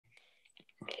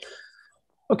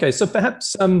Okay, so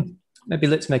perhaps maybe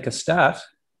let's make a start.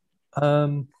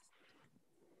 So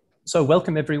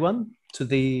welcome everyone to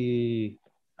the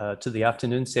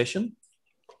afternoon session.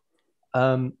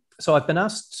 So I've been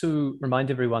asked to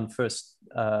remind everyone first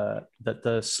that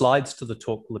the slides to the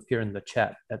talk will appear in the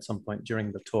chat at some point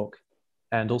during the talk,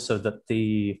 and also that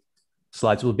the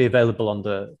slides will be available on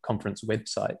the conference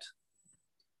website.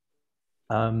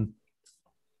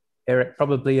 Eric,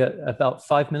 probably about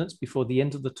 5 minutes before the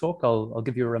end of the talk, I'll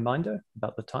give you a reminder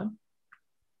about the time.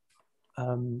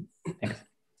 Thanks.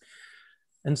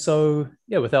 And so,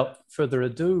 yeah, without further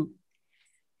ado,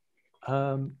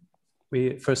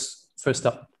 we first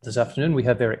up this afternoon, we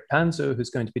have Eric Panzer, who's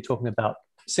going to be talking about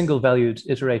single-valued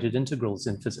iterated integrals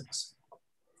in physics.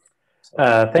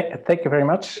 Thank you very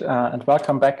much, and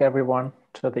welcome back, everyone,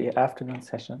 to the afternoon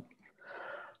session.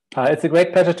 It's a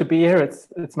great pleasure to be here.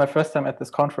 It's my first time at this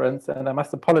conference, and I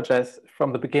must apologize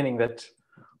from the beginning that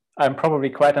I'm probably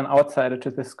quite an outsider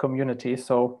to this community.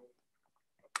 So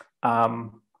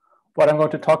what I'm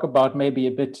going to talk about may be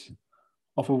a bit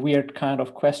of a weird kind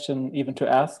of question even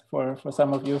to ask for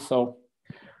some of you. So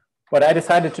what I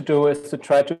decided to do is to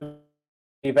try to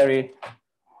be very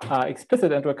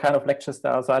explicit into a kind of lecture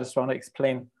style. So I just want to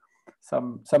explain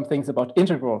some things about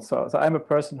integrals. So I'm a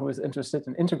person who is interested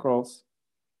in integrals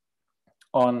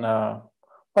on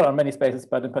on many spaces,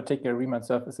 but in particular Riemann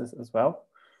surfaces as well.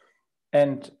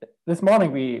 And this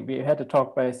morning we had a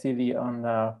talk by CV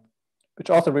on which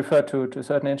also referred to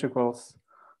certain integrals,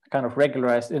 kind of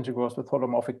regularized integrals with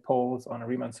holomorphic poles on a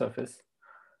Riemann surface.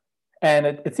 And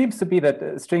it seems to be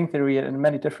that string theory in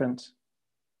many different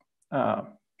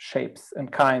shapes and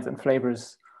kinds and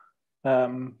flavors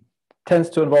tends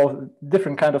to involve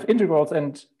different kind of integrals.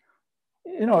 And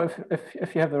you know,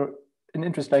 if you have an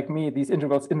interest like me, these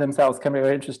integrals in themselves can be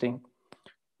very interesting,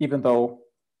 even though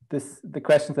the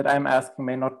questions that I'm asking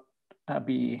may not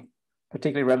be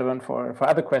particularly relevant for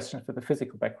other questions with the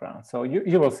physical background. So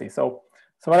you will see. So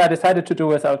what I decided to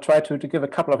do is I'll try to give a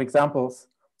couple of examples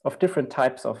of different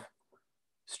types of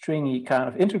stringy kind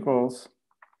of integrals.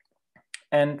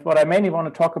 And what I mainly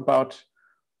want to talk about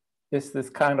is this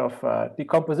kind of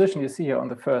decomposition you see here on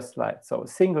the first slide. So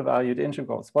single valued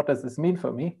integrals. What does this mean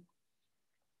for me?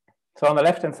 So on the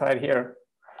left-hand side here,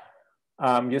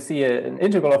 you see an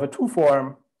integral of a two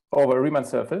form over a Riemann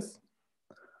surface.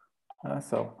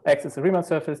 So X is a Riemann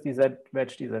surface, dz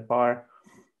wedge, dz bar.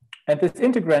 And this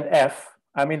integrand F,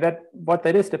 I mean, what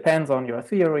that is depends on your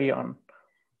theory, on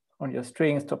your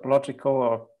strings, topological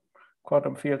or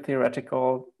quantum field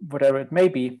theoretical, whatever it may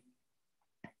be.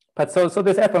 But so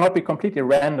this F will not be completely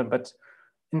random, but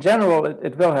in general,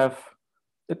 it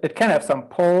can have some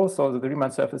poles, so the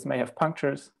Riemann surface may have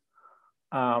punctures.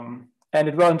 And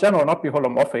it will in general not be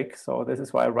holomorphic. So this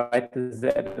is why I write the Z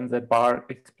and Z bar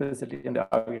explicitly in the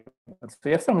argument. So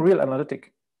you have some real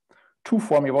analytic two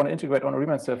form you want to integrate on a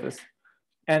Riemann surface.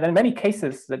 And in many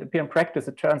cases that appear in practice,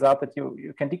 it turns out that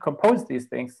you can decompose these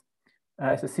things,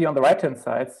 as you see on the right-hand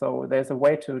side. So there's a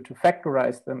way to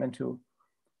factorize them into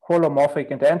holomorphic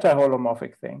and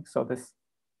anti-holomorphic things. So this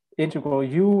integral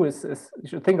U is you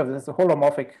should think of this as a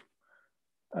holomorphic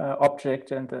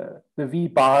object, and the V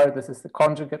bar, this is the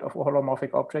conjugate of a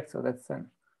holomorphic object, so that's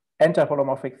an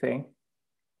anti-holomorphic thing.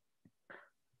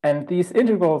 And these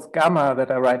integrals gamma that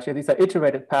I write here, these are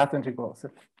iterated path integrals.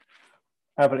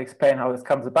 I will explain how this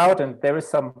comes about, and there is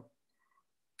some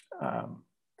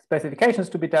specifications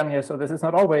to be done here, so this is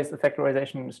not always a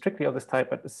factorization strictly of this type,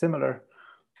 but a similar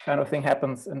kind of thing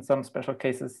happens in some special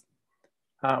cases.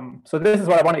 So this is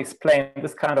what I want to explain,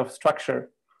 this kind of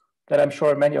structure that I'm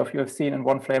sure many of you have seen in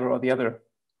one flavor or the other,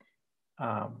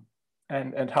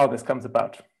 and how this comes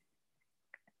about.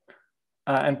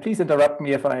 And please interrupt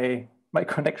me if my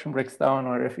connection breaks down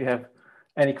or if you have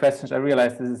any questions. I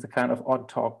realize this is a kind of odd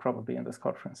talk probably in this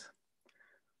conference.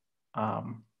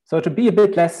 So to be a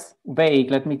bit less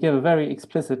vague, let me give a very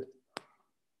explicit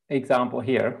example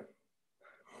here.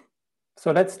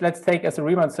 So let's take as a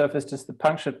Riemann surface just the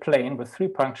punctured plane with three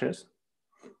punctures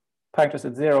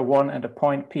at 0, 1, and a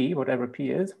point P, whatever P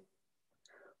is.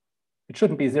 It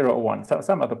shouldn't be 0 or 1, so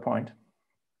some other point.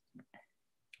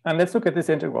 And let's look at this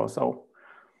integral. So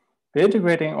we're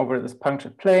integrating over this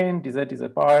punctured plane, dz,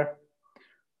 dz bar.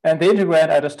 And the integrand,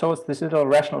 I just chose this little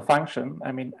rational function.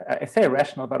 I mean, I say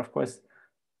rational, but of course,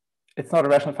 it's not a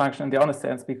rational function in the honest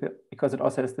sense because it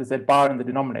also has the z bar in the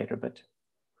denominator. But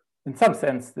in some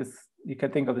sense, you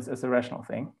can think of this as a rational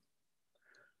thing.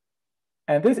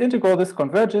 And this integral, this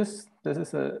converges. This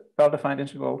is a well-defined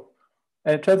integral.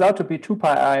 And it turns out to be 2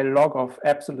 pi I log of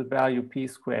absolute value P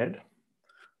squared.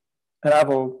 And I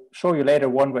will show you later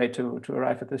one way to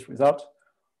arrive at this result.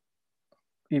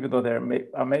 even though there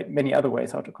are many other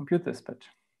ways how to compute this. But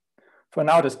for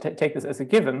now, just take this as a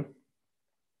given.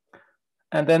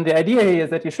 And then the idea here is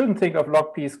that you shouldn't think of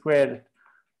log p squared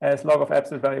as log of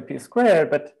absolute value p squared,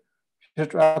 but you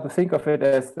should rather think of it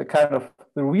as the kind of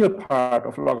the real part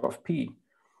of log of p,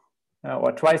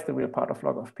 or twice the real part of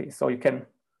log of p. So you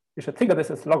should think of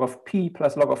this as log of p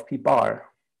plus log of p bar.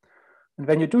 And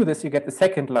when you do this, you get the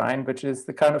second line, which is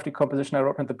the kind of decomposition I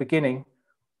wrote in the beginning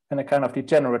in a kind of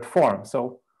degenerate form. So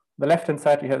on the left-hand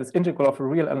side, you have this integral of a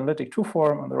real analytic 2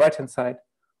 form. On the right-hand side,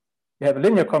 you have a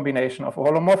linear combination of a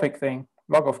holomorphic thing,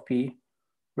 log of p,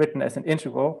 written as an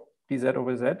integral, dz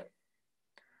over z,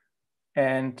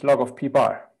 and log of p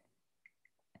bar.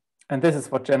 And this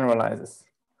is what generalizes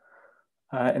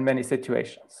in many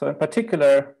situations. So in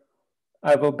particular,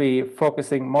 I will be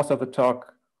focusing most of the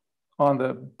talk on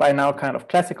the by now kind of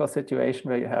classical situation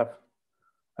where you have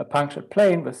a punctured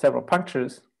plane with several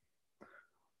punctures.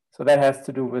 So that has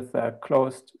to do with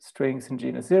closed strings in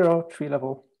genus 0, tree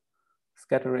level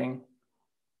scattering.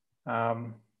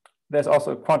 There's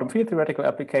also a quantum field theoretical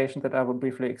application that I will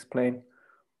briefly explain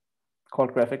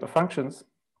called graphical functions.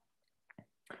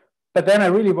 But then I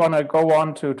really want to go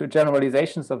on to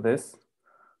generalizations of this.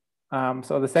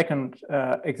 So the second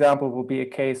example will be a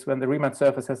case when the Riemann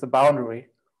surface has a boundary.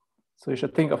 So you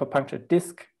should think of a punctured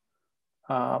disk.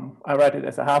 I write it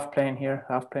as a half plane here,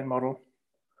 half plane model.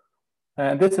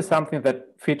 And this is something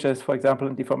that features, for example,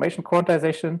 in deformation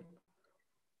quantization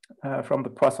from the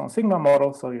Poisson sigma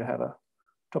model. So you have a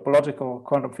topological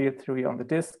quantum field theory on the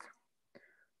disk.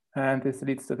 And this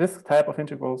leads to this type of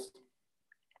integrals.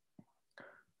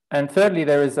 And thirdly,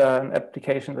 there is an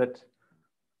application that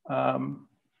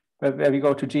where we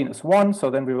go to genus 1. So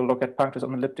then we will look at punctures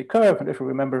on an elliptic curve. And if you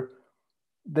remember,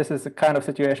 this is the kind of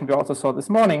situation we also saw this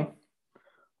morning,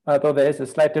 though there is a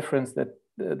slight difference that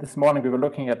this morning we were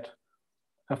looking at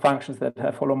functions that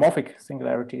have holomorphic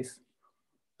singularities.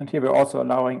 And here we're also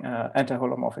allowing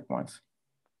anti-holomorphic ones.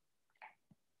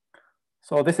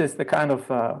 So this is the kind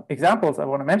of examples I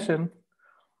want to mention.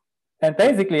 And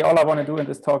basically all I want to do in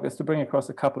this talk is to bring across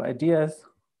a couple ideas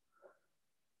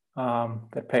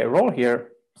that play a role here.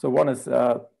 So one is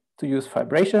to use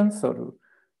fibrations, so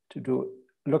to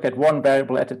look at one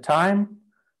variable at a time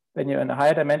when you're in a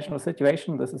higher dimensional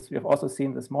situation. This is, we have also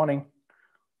seen this morning.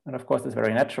 And of course, it's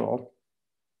very natural.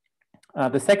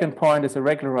 The second point is a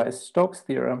regularized Stokes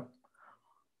theorem,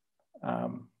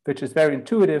 which is very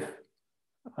intuitive,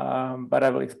 but I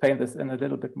will explain this in a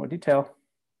little bit more detail.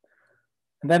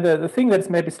 And then the thing that's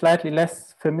maybe slightly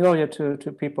less familiar to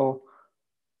people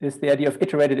is the idea of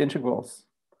iterated integrals.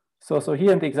 So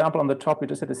here in the example on the top, we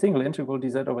just had a single integral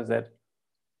dz over z.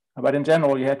 But in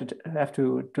general, you have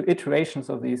to do iterations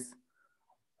of these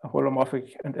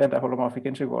holomorphic and anti-holomorphic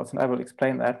integrals, and I will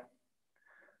explain that.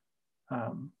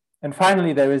 And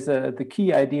finally, there is the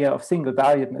key idea of single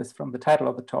valuedness from the title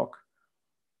of the talk,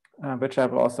 which I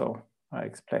will also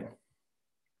explain.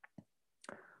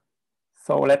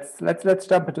 So let's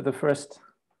jump into the first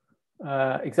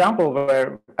example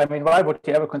where, I mean, why would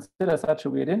you ever consider such a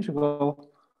weird integral?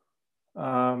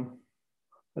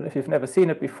 Well, if you've never seen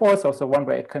it before, so one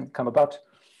way it can come about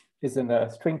is in a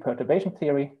string perturbation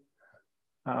theory.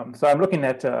 So I'm looking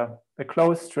at a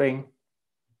closed string,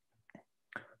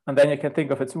 and then you can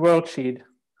think of its world sheet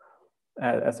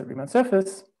as a Riemann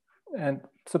surface. And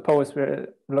suppose we're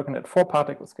looking at 4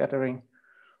 particle scattering,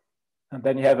 and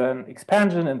then you have an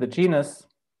expansion in the genus,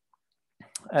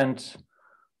 and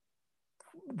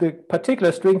the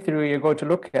particular string theory you're going to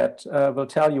look at will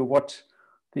tell you what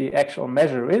the actual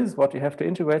measure is, what you have to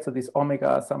integrate. So these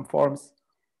omega are some forms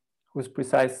whose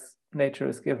precise nature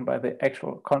is given by the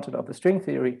actual content of the string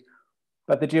theory.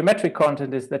 But the geometric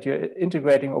content is that you're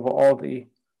integrating over all the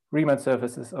Riemann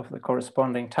surfaces of the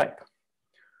corresponding type.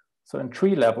 So in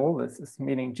tree level, this is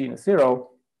meaning genus 0,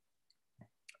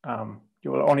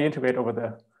 you will only integrate over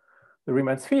the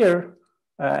Riemann sphere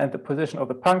and the position of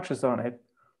the punctures on it.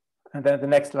 And then at the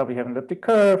next level, you have an elliptic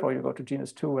curve, or you go to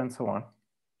genus 2 and so on.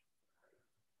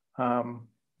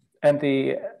 And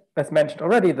as mentioned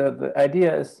already, the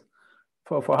idea is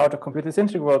for how to compute these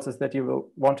integrals is that you will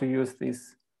want to use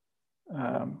these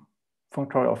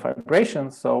functorial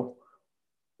fibrations. So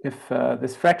if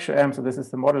this fracture M, so this is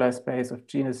the moduli space of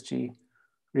genus G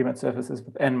Riemann surfaces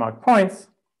with n marked points.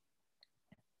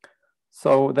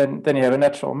 So then you have a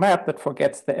natural map that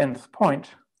forgets the nth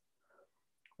point,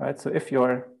 right? So if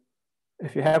you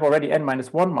have already n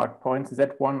minus 1 marked points,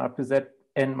 z1 up to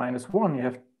zn minus 1, you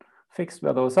have fixed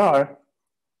where those are,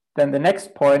 then the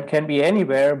next point can be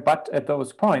anywhere but at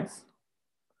those points.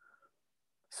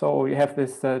 So you have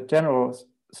this general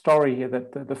story here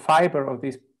that the fiber of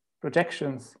these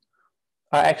projections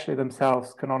are actually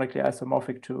themselves canonically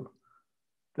isomorphic to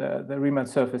the Riemann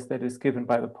surface that is given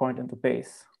by the point in the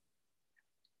base.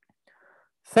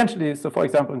 Essentially, so for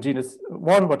example, in genus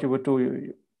 1, what you would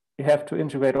do, you have to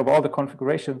integrate over all the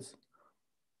configurations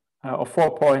of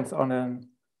 4 points on an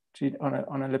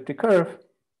elliptic curve,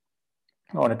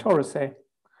 or on a torus, say.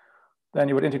 Then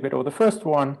you would integrate over the first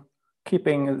one,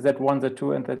 keeping Z1,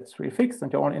 Z2, and Z3 fixed,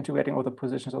 and you're only integrating over the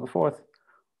positions of the fourth.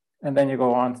 And then you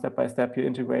go on step by step, you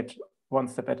integrate one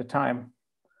step at a time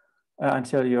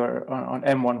until you're on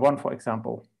M11, for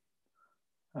example.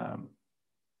 And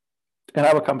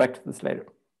I will come back to this later.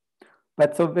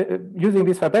 But so using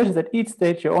these vibrations at each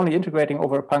stage, you're only integrating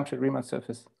over a punctured Riemann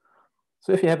surface.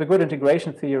 So if you have a good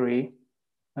integration theory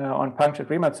on punctured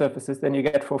Riemann surfaces, then you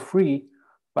get for free,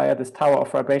 via this tower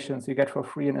of vibrations, you get for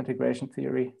free an integration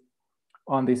theory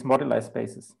on these moduli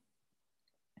spaces.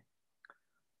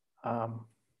 Now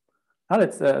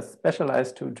let's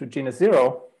specialize to genus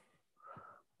 0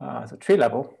 as a tree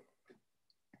level.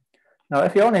 Now,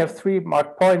 if you only have 3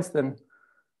 marked points, then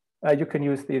you can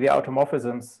use the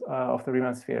automorphisms of the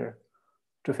Riemann sphere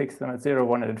to fix them at 0,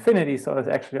 1, and infinity. So there's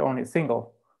actually only a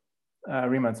single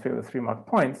Riemann sphere with 3 marked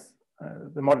points.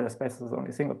 The modular space is only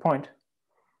a single point.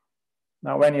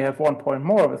 Now, when you have 1 point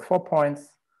more with 4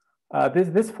 points,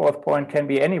 this fourth point can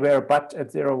be anywhere but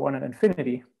at 0, 1, and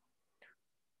infinity.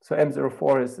 So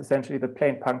M04 is essentially the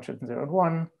plane punctured in 0 and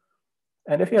 1.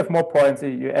 And if you have more points,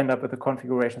 you end up with a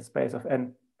configuration space of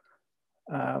n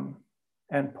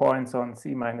points on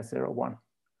C minus 0, 1.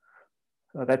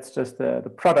 So that's just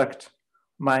the product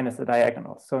minus the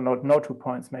diagonal. So no 2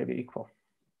 points may be equal.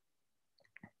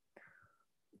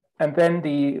 And then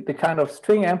the kind of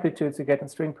string amplitudes you get in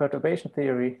string perturbation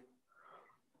theory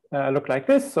look like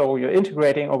this. So you're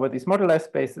integrating over these moduli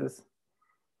spaces.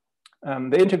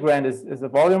 The integrand is a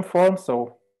volume form.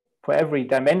 So for every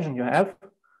dimension you have,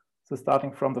 so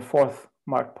starting from the 4th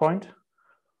marked point,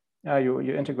 you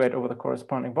integrate over the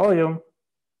corresponding volume.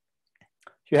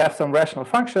 You have some rational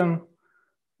function,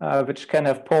 which can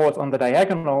have poles on the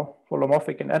diagonal,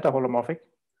 holomorphic and anti-holomorphic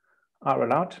are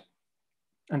allowed.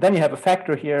 And then you have a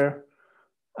factor here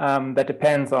that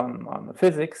depends on the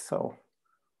physics. So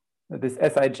this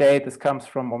Sij, this comes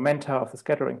from momenta of the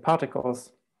scattering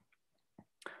particles.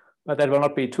 But that will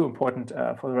not be too important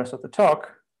for the rest of the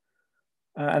talk.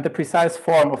 And the precise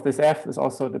form of this F is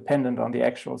also dependent on the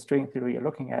actual string theory you're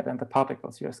looking at and the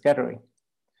particles you're scattering.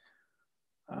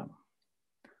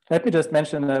 Let me just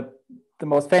mention the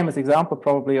most famous example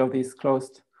probably of these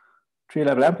closed tree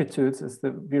level amplitudes is the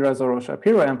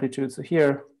Virasoro-Shapiro amplitude. So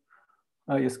here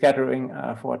you're scattering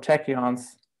for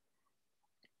tachyons.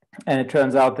 And it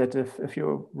turns out that if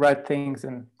you write things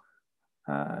in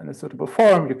a suitable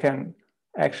form, you can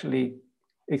actually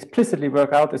explicitly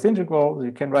work out this integral.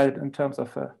 You can write it in terms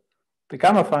of the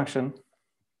gamma function.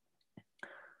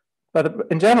 But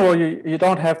in general, you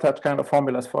don't have that kind of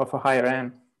formulas for higher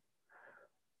n.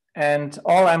 And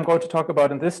all I'm going to talk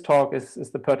about in this talk is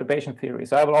the perturbation theory.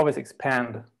 So I will always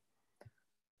expand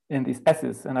in these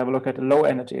S's, and I will look at the low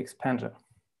energy expansion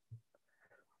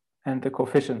and the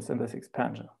coefficients in this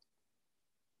expansion.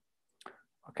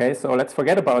 Okay, so let's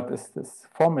forget about this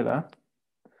formula.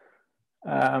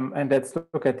 And let's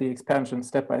look at the expansion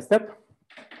step by step.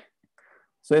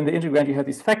 So in the integrand, you have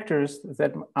these factors, zi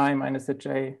minus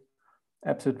zj,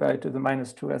 absolute value to the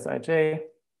minus 2 Sij.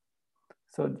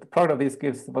 So the product of these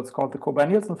gives what's called the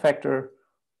Koba-Nielsen factor.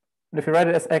 And if you write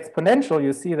it as exponential,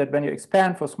 you see that when you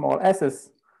expand for small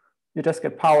s's, you just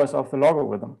get powers of the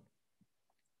logarithm.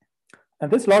 And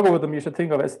this logarithm you should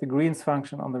think of as the Green's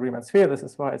function on the Riemann sphere. This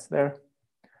is why it's there.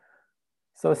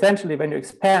 So essentially, when you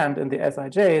expand in the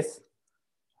Sij's,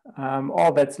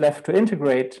 all that's left to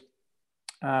integrate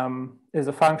is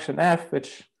a function f,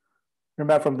 which,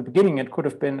 remember from the beginning, it could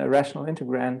have been a rational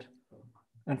integrand.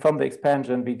 And from the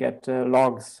expansion, we get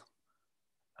logs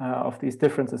of these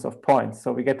differences of points.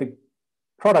 So we get the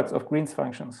products of Green's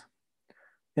functions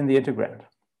in the integrand.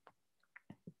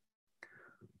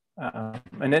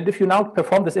 And then if you now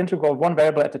perform this integral 1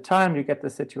 variable at a time, you get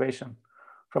this situation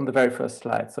from the very first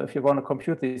slide. So if you want to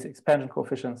compute these expansion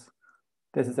coefficients,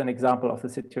 this is an example of the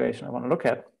situation I want to look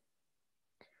at.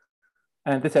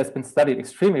 And this has been studied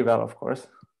extremely well, of course.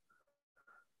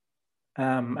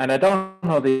 And I don't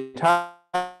know the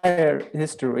entire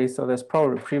history, so there's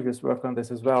probably previous work on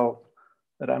this as well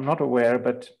that I'm not aware,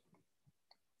 but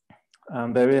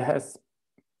there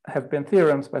have been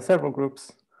theorems by several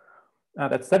groups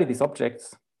that study these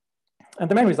objects. And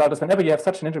the main result is whenever you have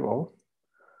such an integral,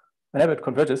 whenever it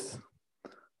converges,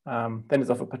 then it's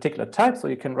of a particular type, so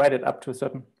you can write it up to a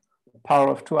certain power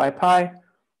of 2i pi.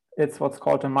 It's what's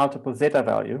called a multiple zeta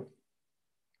value.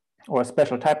 or a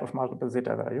special type of multiple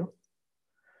zeta value.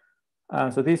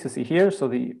 So these you see here. So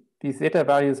these zeta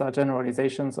values are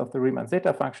generalizations of the Riemann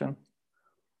zeta function.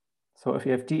 So if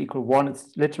you have d equal 1,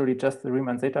 it's literally just the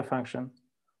Riemann zeta function.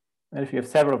 And if you have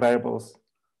several variables,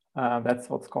 that's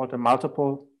what's called a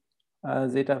multiple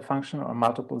zeta function or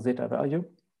multiple zeta value.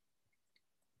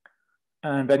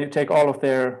 And when you take all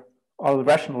the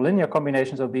rational linear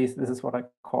combinations of these, this is what I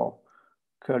call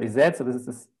curly Z. So this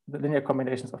is the linear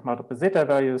combinations of multiple zeta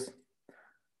values.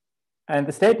 And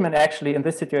the statement actually in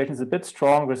this situation is a bit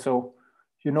stronger. So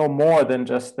you know more than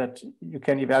just that you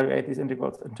can evaluate these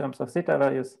integrals in terms of zeta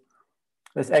values.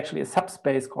 There's actually a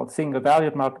subspace called single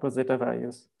valued multiple zeta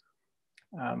values,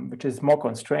 which is more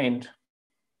constrained.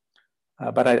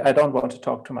 But I don't want to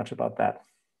talk too much about that.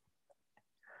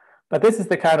 But this is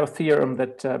the kind of theorem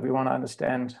that we want to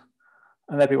understand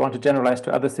and that we want to generalize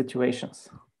to other situations.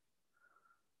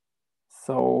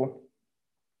 So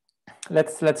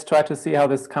let's try to see how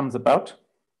this comes about,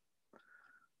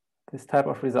 this type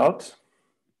of result.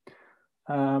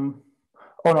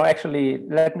 Oh no, actually,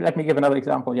 let me give another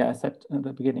example. Yeah, I said in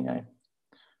the beginning, I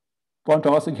want to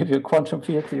also give you a quantum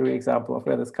field theory example of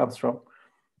where this comes from,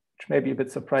 which may be a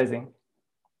bit surprising.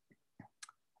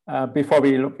 Before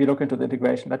we look into the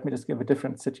integration, let me just give a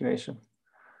different situation.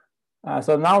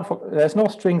 So now there's no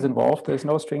strings involved. There's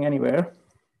no string anywhere.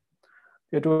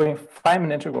 We're doing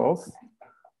Feynman integrals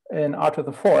in R to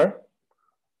the 4.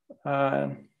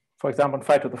 For example, in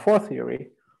phi to the 4 theory,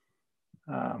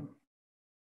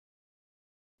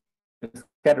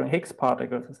 scattering Higgs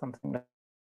particles or something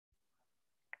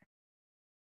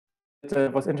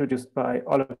that was introduced by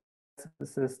Oliver,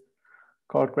 physicist,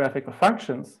 called graphical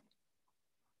functions.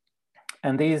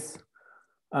 And these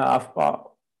are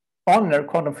ordinary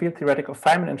quantum field theoretical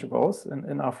Feynman integrals in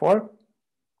R4.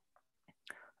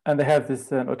 And they have this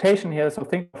notation here. So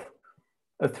think of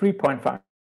a 3-point function,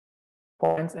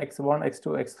 points x1, x2,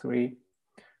 x3,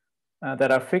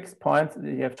 that are fixed points.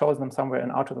 You have chosen them somewhere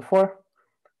in R to the 4.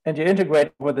 And you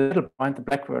integrate over the little point, the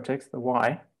black vertex, the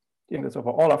y, doing this over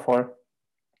all R4.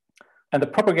 And the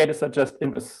propagators are just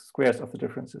inverse squares of the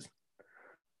differences.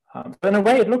 So in a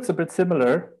way, it looks a bit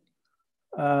similar.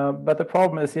 But the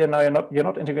problem is here now you're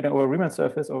not integrating over a Riemann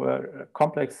surface over a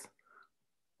complex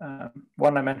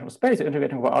one-dimensional space. You're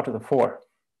integrating over R to the 4.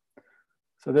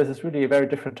 So this is really a very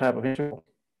different type of integral.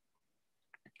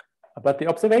 But the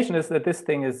observation is that this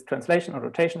thing is translation or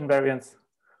rotation invariance.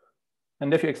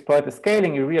 And if you exploit the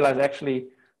scaling, you realize actually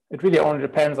it really only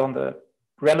depends on the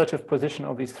relative position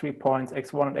of these 3 points,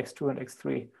 x1 and x2 and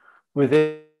x3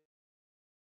 within.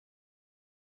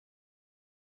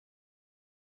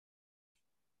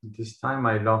 This time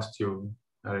I lost you,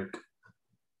 Eric.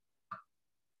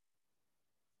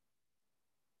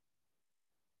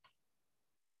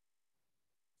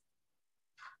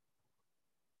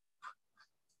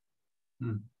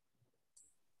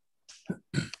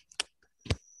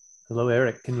 Hello,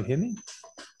 Eric. Can you hear me?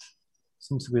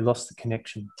 Seems we lost the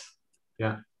connection.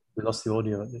 Yeah. We lost the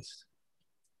audio at least.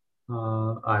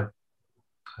 I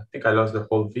think I lost the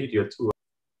whole video too.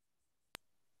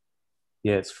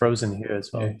 Yeah, it's frozen here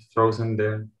as well. Yeah, it's frozen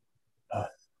there. I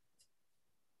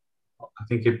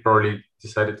think it probably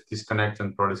decided to disconnect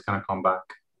and probably is gonna come back.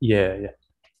 Yeah, yeah.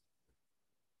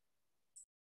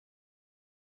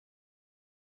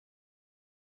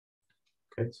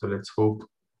 Okay, so let's hope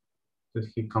that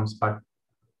he comes back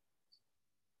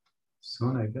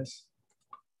soon, I guess.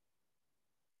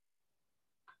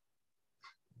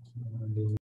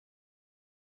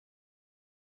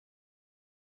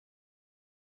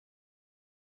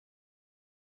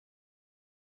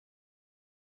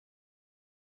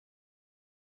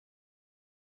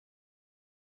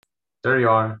 There you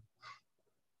are.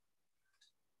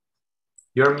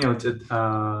 You're muted,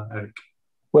 Eric.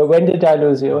 Well, when did I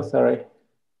lose you? Sorry.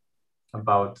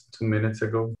 About 2 minutes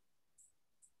ago.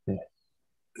 Yeah.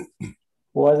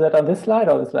 Was that on this slide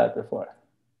or the slide before?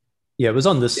 Yeah, it was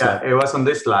on this slide. Yeah, it was on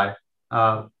this slide.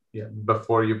 Yeah,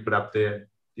 before you put up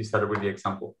you started with the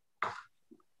example.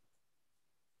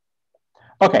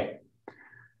 Okay.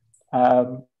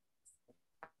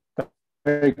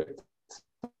 Very good.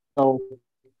 So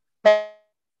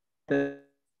that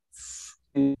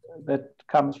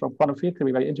comes from quantum field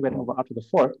theory by integrating over R to the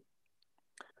 4.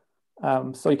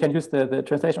 So you can use the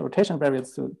translation rotation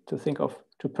variables to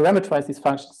parameterize these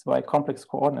functions by complex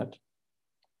coordinate.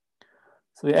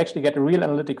 So you actually get a real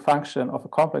analytic function of a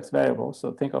complex variable.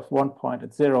 So think of one point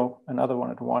at 0, another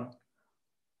one at 1,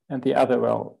 and the other,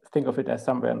 well, think of it as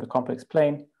somewhere in the complex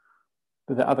plane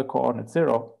with the other coordinate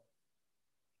 0.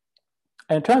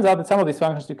 And it turns out that some of these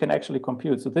functions you can actually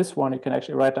compute. So this one you can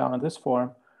actually write down in this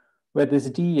form. where this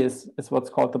d is what's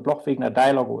called the Bloch-Wigner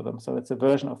dilogarithm. So it's a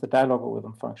version of the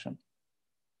dilogarithm function.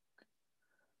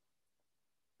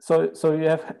 So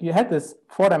you had this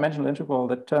 4-dimensional integral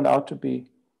that turned out to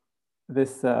be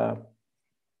this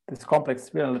this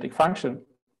complex real analytic function.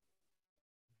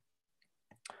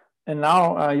 And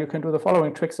now you can do the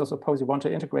following trick. So suppose you want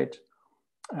to integrate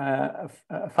a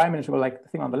Feynman integral like the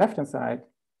thing on the left-hand side.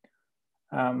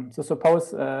 So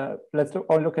suppose, let's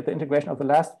only look at the integration of the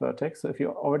last vertex. So if you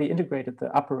already integrated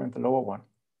the upper and the lower one,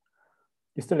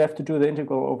 you still have to do the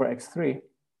integral over x3.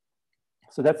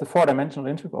 So that's a 4-dimensional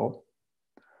integral.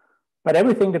 But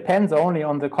everything depends only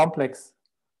on the complex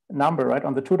number, right?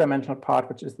 On the 2-dimensional part,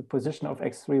 which is the position of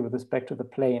x3 with respect to the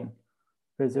plane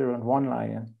where 0 and 1 lie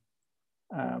in.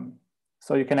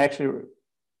 So you can actually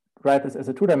write this as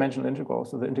a 2-dimensional integral.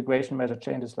 So the integration measure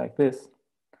changes like this.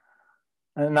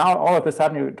 And now all of a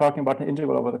sudden you're talking about an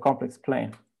integral over the complex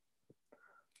plane.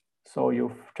 So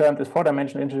you've turned this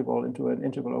 4-dimensional integral into an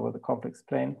integral over the complex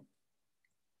plane.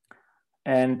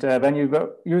 And when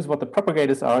you use what the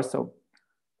propagators are, so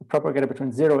the propagator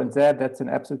between 0 and z, that's an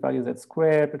absolute value z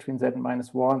squared. Between z and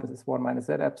minus 1, this is 1 minus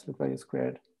z absolute value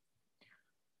squared.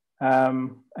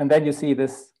 And then you see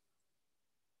this,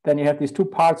 then you have these two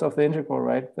parts of the integral,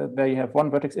 right? There you have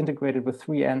one vertex integrated with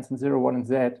 3 n's and 0, 1, and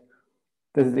z.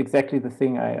 This is exactly the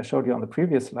thing I showed you on the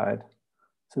previous slide.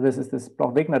 So this is this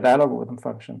Bloch-Wigner dilogarithm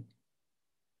function.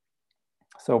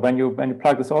 So when you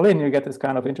plug this all in, you get this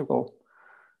kind of integral,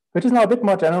 which is now a bit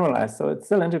more generalized. So it's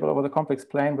still integral over the complex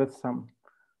plane with some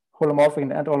holomorphic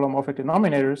and anti-holomorphic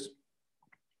denominators.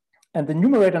 And the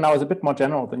numerator now is a bit more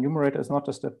general. The numerator is not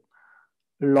just a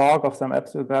log of some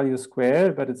absolute value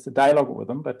squared, but it's a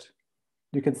dilogarithm. But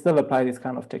you can still apply these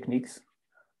kind of techniques.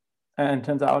 And it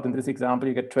turns out in this example,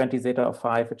 you get 20 zeta of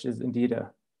 5, which is indeed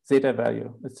a zeta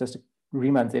value. It's just a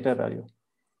Riemann zeta value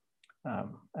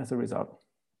as a result.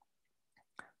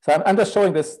 So I'm just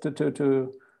showing this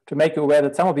to make you aware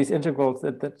that some of these integrals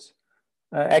that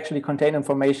actually contain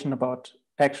information about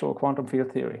actual quantum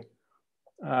field theory.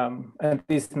 And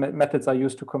these methods are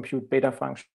used to compute beta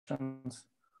functions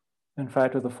in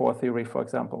 5⁴ theory, for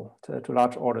example, to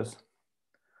large orders.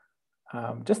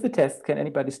 Just the test, can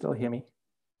anybody still hear me?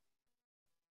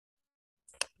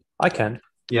 I can.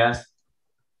 Yes.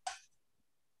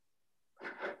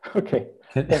 Okay,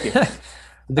 thank you.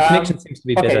 The connection seems to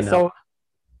be better now. So,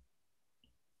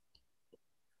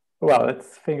 well,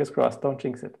 it's fingers crossed, don't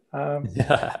jinx it.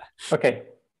 Okay.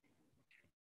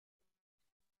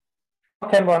 How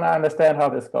can one understand how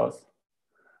this goes?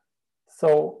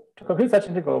 So to compute such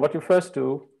integral, what you first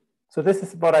do, so this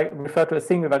is what I refer to as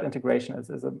single-word integration. It's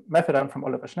a method from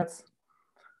Oliver Schnitz.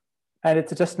 And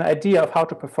it's just an idea of how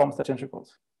to perform such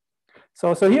integrals.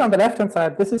 So here on the left-hand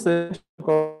side, this is an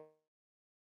integral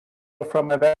from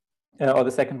a or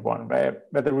the second one, where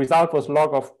the result was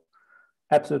log of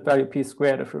absolute value p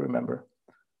squared, if you remember.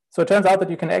 So it turns out that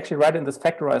you can actually write it in this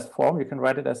factorized form. You can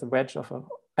write it as a wedge of an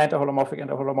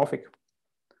anti-holomorphic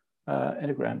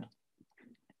integrand.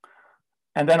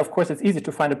 And then, of course, it's easy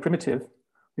to find a primitive.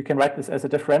 You can write this as a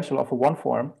differential of a 1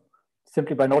 form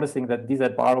simply by noticing that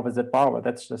dz bar over z bar, well,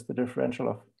 that's just the differential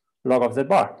of log of z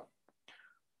bar.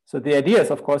 So the idea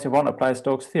is, of course, you want to apply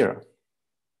Stokes' theorem.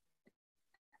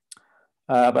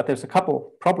 But there's a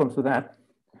couple problems with that.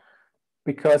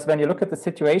 Because when you look at the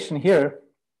situation here,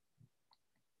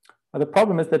 the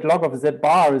problem is that log of z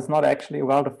bar is not actually a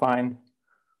well-defined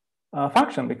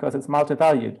function because it's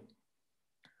multi-valued.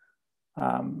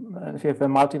 And if you have a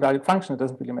multi-valued function, it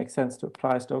doesn't really make sense to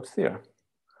apply Stokes' theorem.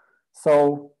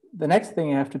 So the next thing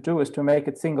you have to do is to make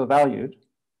it single-valued.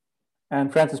 And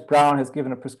Francis Brown has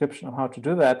given a prescription of how to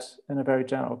do that in a very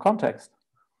general context.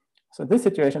 So this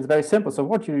situation is very simple. So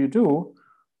what do you do?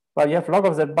 Well, you have log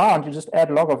of z bar, and you just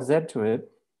add log of z to it.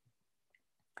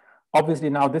 Obviously,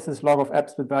 now this is log of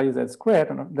absolute value z squared,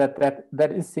 and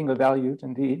that is single-valued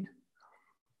indeed.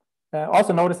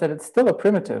 Also notice that it's still a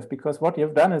primitive, because what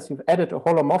you've done is you've added a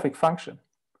holomorphic function,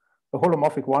 a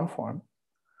holomorphic 1 form.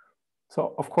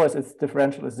 So of course, its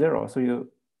differential is 0. So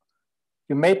you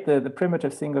made the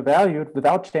primitive single-valued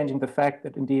without changing the fact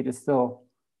that indeed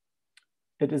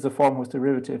it is a form whose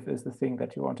derivative is the thing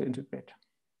that you want to integrate.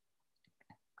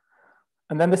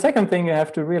 And then the second thing you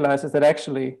have to realize is that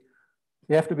actually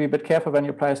you have to be a bit careful when you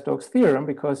apply Stokes' theorem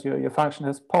because your function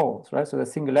has poles, right? So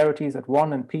there's singularities at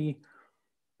 1 and p,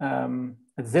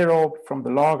 at 0 from the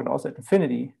log and also at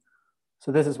infinity.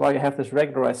 So this is why you have this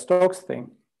regularized Stokes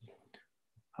thing.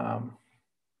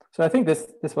 So I think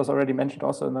this was already mentioned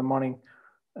also in the morning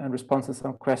in response to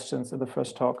some questions in the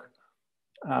first talk,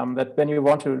 that when you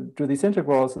want to do these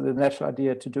integrals, the natural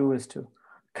idea to do is to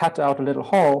cut out a little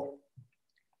hole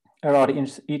around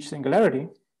each singularity.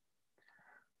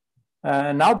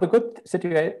 Now the good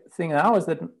thing now is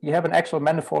that you have an actual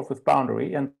manifold with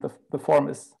boundary, and the form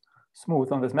is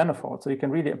smooth on this manifold. So you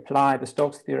can really apply the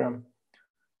Stokes theorem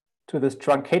to this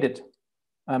truncated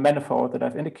manifold that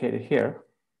I've indicated here.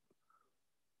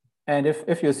 And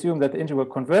if you assume that the integral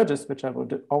converges, which I will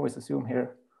always assume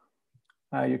here,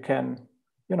 you can,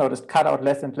 just cut out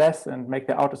less and less and make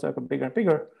the outer circle bigger and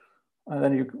bigger, and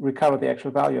then you recover the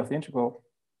actual value of the integral.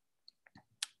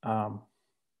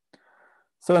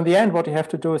 So in the end, what you have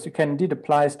to do is you can indeed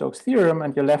apply Stokes' theorem,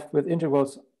 and you're left with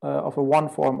integrals of a one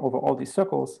form over all these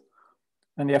circles,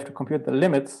 and you have to compute the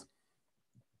limits.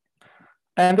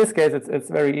 And in this case, it's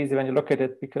very easy when you look at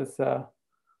it, because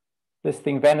this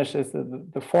thing vanishes.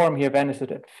 The form here vanishes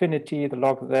at infinity. The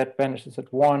log of that vanishes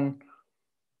at 1.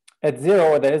 At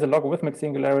 0, there is a logarithmic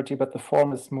singularity, but the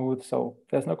form is smooth, so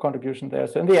there's no contribution there.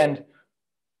 So in the end,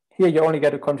 here you only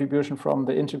get a contribution from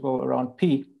the integral around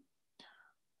p,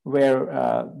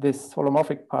 where this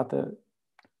holomorphic part, the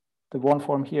one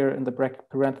form here in the bracket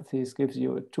parentheses, gives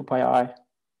you a 2 pi I,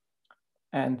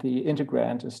 and the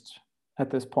integrand is,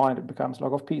 at this point, it becomes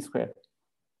log of p squared.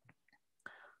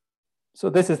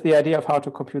 So this is the idea of how to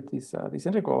compute these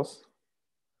integrals.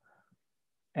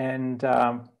 And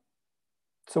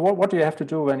so what do you have to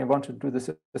do when you want to do this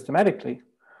systematically?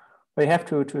 Well, you have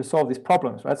to solve these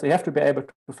problems, right? So you have to be able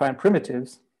to find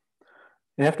primitives.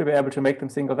 You have to be able to make them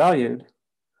single valued.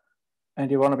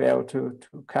 And you want to be able to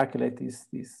calculate these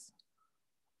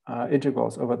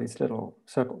integrals over these little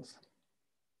circles.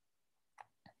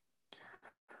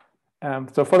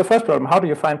 So for the first problem, how do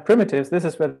you find primitives? This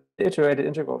is where the iterated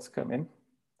integrals come in.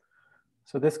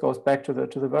 So this goes back to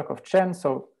the work of Chen.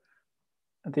 So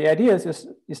the idea is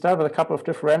you start with a couple of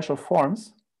differential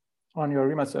forms on your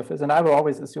Riemann surface, and I will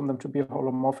always assume them to be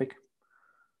holomorphic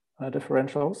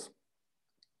differentials.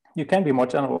 You can be more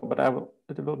general, but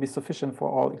it will be sufficient for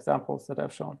all examples that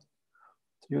I've shown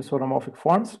to use holomorphic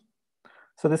forms.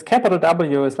 So this capital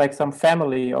W is like some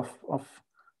family of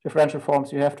differential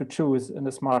forms you have to choose in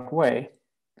a smart way.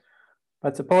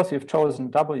 But suppose you've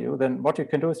chosen W, then what you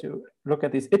can do is you look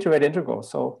at these iterated integrals.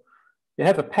 So you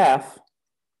have a path,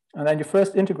 and then you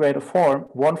first integrate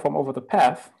one form over the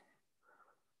path.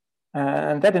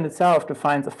 And that in itself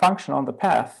defines a function on the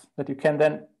path that you can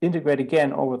then integrate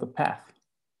again over the path.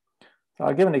 So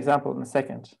I'll give an example in a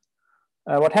second.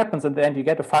 What happens in the end, you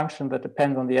get a function that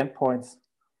depends on the endpoints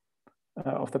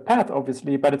of the path,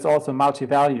 obviously, but it's also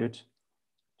multi-valued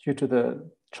due to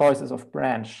the choices of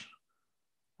branch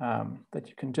that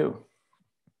you can do.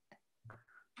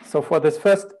 So for this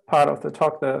first part of the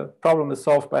talk, the problem is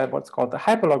solved by what's called the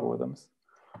hyperlogarithms.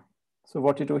 So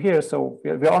what you do here, so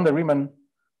we're on the Riemann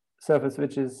surface,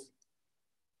 which is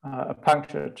a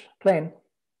punctured plane.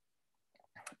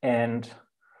 And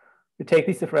you take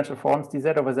these differential forms,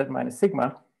 dz over z minus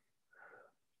sigma.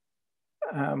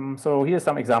 So here's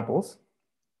some examples.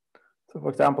 So for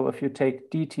example, if you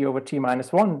take dt over t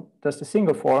minus 1, just a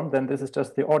single form, then this is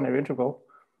just the ordinary integral.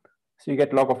 So you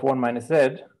get log of 1 minus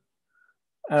z.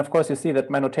 And of course, you see that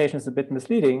my notation is a bit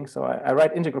misleading. So I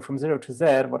write integral from 0 to z.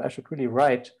 What I should really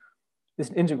write is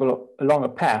an integral along a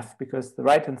path, because the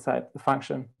right-hand side, the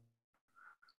function,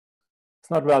 is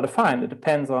not well defined. It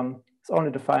depends on, it's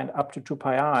only defined up to 2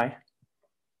 pi I.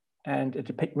 And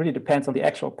it really depends on the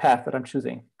actual path that I'm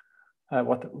choosing,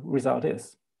 what the result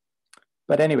is.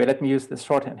 But anyway, let me use this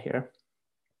shorthand here.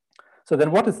 So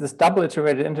then what is this double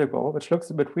iterated integral, which looks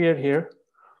a bit weird here?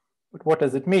 But what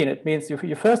does it mean? It means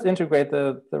you first integrate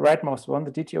the rightmost one,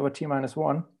 the dt over t minus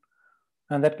 1,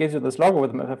 and that gives you this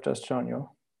logarithm that I've just shown you.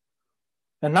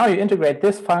 And now you integrate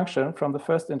this function from the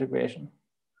first integration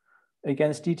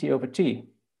against dt over t.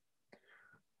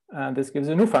 And this gives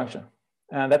you a new function.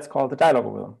 And that's called the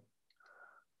dilogarithm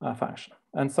function.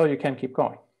 And so you can keep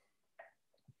going.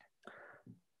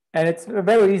 And it's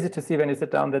very easy to see when you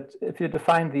sit down that if you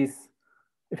define these,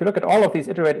 if you look at all of these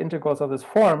iterated integrals of this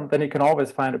form, then you can always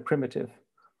find a primitive,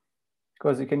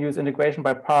 because you can use integration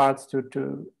by parts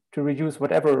to reduce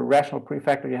whatever rational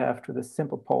prefactor you have to this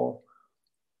simple pole.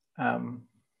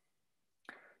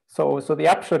 So the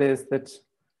upshot is that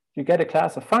you get a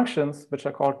class of functions which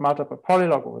are called multiple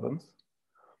polylogarithms.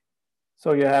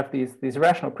 So you have these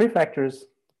rational prefactors,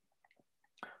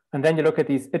 and then you look at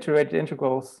these iterated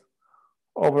integrals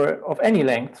of any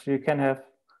length. So you can have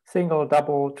single,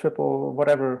 double, triple,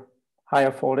 whatever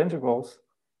higher fold integrals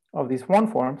of these one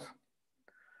forms.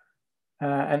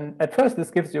 And at first,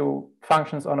 this gives you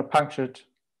functions on a punctured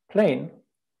plane.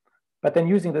 But then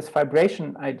using this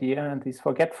fibration idea and these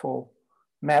forgetful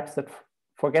maps that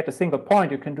forget a single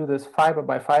point, you can do this fiber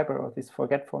by fiber of these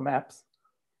forgetful maps.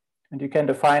 And you can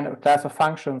define a class of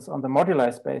functions on the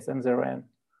moduli space M0n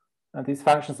And these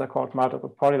functions are called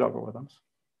multiple polylogarithms.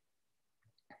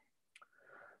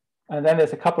 And then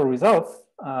there's a couple of results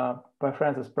by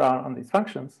Francis Brown on these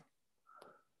functions.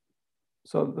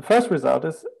 So the first result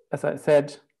is, as I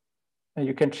said,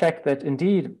 you can check that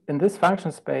indeed in this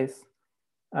function space,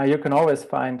 you can always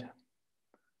find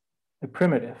a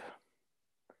primitive.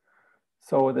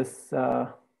 So this,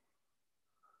 so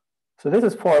this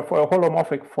is for a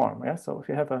holomorphic form. Yeah. So if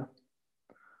you have a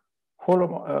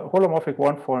holomorphic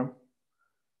one form,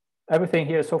 everything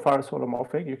here so far is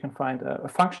holomorphic. You can find a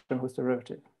function whose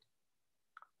derivative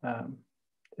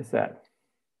is that.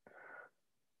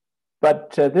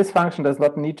 But this function does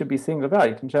not need to be single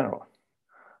valued in general.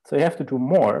 So you have to do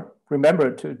more.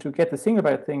 Remember, to get the single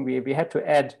valued thing, we had to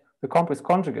add the complex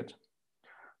conjugate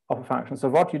of a function. So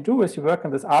what you do is you work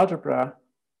in this algebra,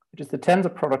 which is the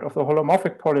tensor product of the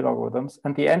holomorphic polylogarithms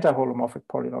and the anti-holomorphic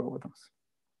polylogarithms.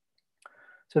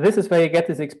 So this is where you get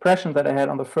this expression that I had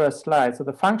on the first slide. So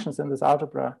the functions in this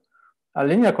algebra are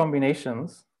linear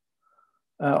combinations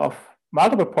of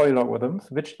multiple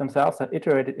polylogarithms, which themselves are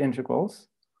iterated integrals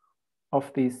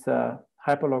of these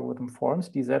hyperlogarithm forms,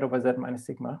 dz over z minus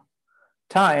sigma,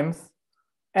 times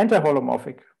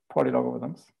anti-holomorphic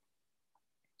polylogarithms.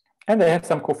 And they have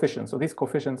some coefficients. So these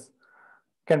coefficients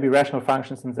can be rational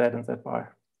functions in z and z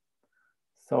bar.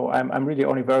 So I'm really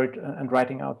only worried and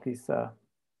writing out these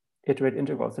iterated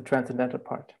integrals, the transcendental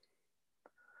part.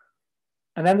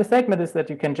 And then the segment is that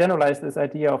you can generalize this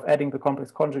idea of adding the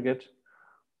complex conjugate.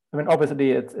 I mean,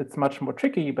 obviously it's much more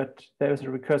tricky, but there is a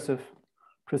recursive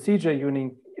procedure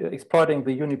exploiting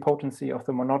the unipotency of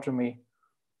the monodromy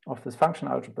of this function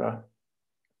algebra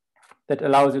that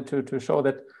allows you to show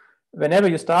that whenever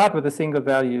you start with a single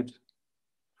valued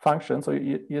function, so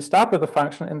you start with a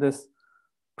function in this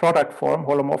product form,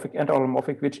 holomorphic and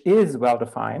holomorphic, which is well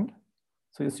defined.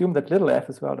 So you assume that little f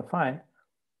is well defined.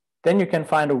 Then you can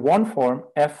find a one form,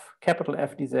 f, capital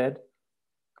F dz,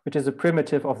 which is a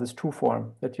primitive of this two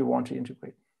form that you want to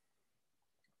integrate.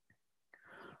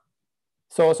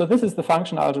 So this is the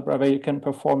function algebra where you can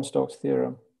perform Stokes'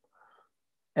 theorem.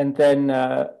 And then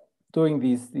doing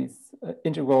these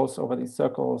integrals over these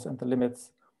circles and the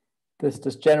limits, this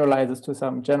just generalizes to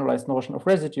some generalized notion of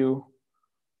residue,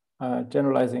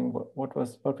 generalizing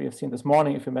what we have seen this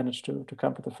morning if you manage to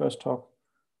come to the first talk.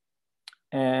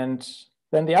 And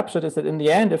then the upshot is that in the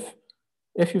end,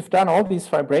 if you've done all these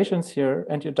vibrations here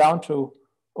and you're down to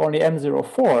only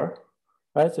M04,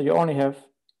 right? So you only have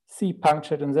C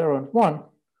punctured in 0 and 1.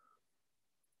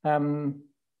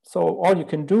 So all you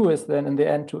can do is then in the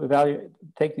end to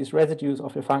take these residues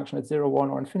of your function at 0, 1,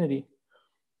 or infinity.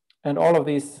 And all of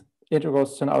these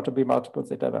integrals turn out to be multiple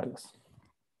zeta values.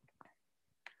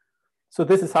 So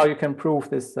this is how you can prove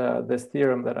this, this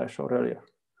theorem that I showed earlier.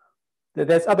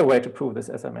 There's other way to prove this,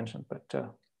 as I mentioned, but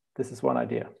this is one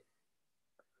idea.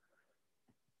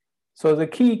 So the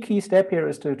key step here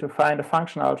is to find a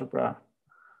function algebra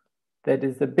that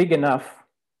is big enough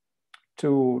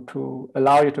to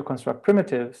allow you to construct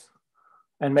primitives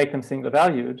and make them single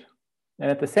valued.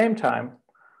 And at the same time,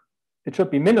 it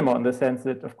should be minimal in the sense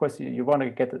that, of course, you want to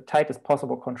get the tightest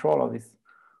possible control of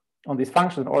on these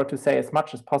functions in order to say as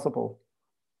much as possible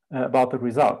about the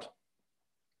result.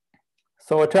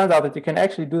 So it turns out that you can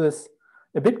actually do this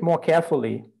a bit more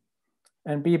carefully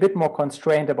and be a bit more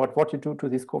constrained about what you do to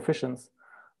these coefficients.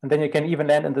 And then you can even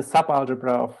end in the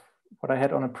subalgebra of what I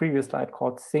had on a previous slide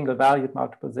called single valued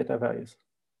multiple zeta values.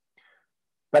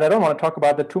 But I don't want to talk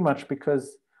about that too much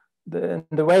because the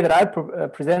way that I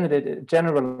presented it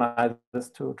generalizes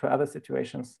to other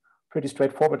situations pretty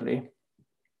straightforwardly.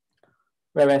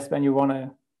 Whereas when you want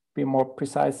to be more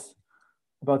precise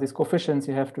about these coefficients,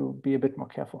 you have to be a bit more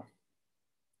careful.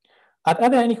 Are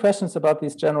there any questions about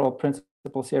these general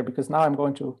principles here? Because now I'm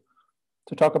going to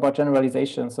talk about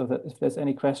generalization, so that if there's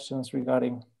any questions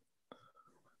regarding...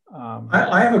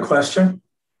 I have a question.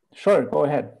 Sure, go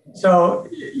ahead. So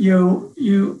you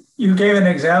gave an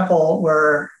example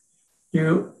where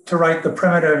to write the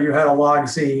primitive, you had a log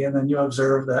z, and then you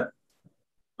observed that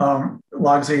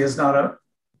log z is not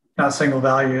single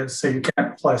valued, so you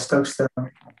can't apply Stokes'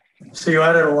 theorem. So you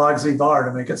added a log z bar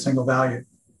to make it single valued.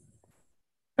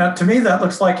 Now, to me, that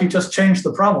looks like you just changed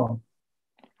the problem.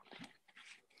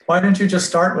 Why didn't you just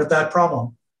start with that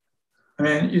problem? I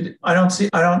mean, I don't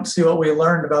see what we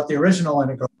learned about the original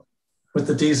integral with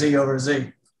the dz over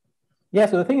z. Yeah,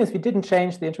 so the thing is we didn't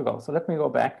change the integral. So let me go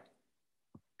back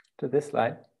to this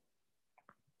slide.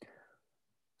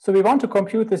 So we want to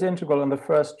compute this integral in the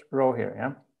first row here,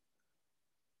 yeah?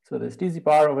 So this dz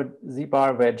bar over z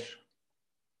bar wedge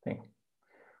thing.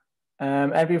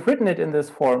 And we've written it in this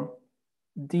form,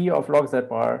 d of log z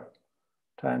bar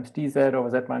times dz over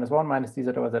z minus 1 minus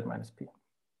dz over z minus p.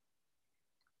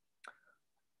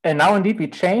 And now indeed we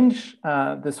change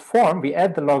this form, we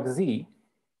add the log z,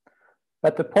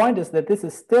 but the point is that this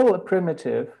is still a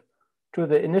primitive to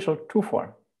the initial 2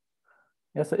 form.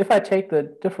 Yeah, so if I take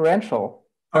the differential.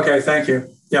 Okay, thank you.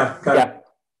 Yeah, got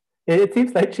it. It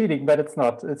seems like cheating, but it's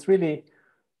not. It's really,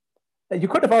 you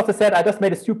could have also said, I just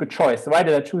made a stupid choice. Why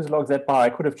did I choose log z bar? I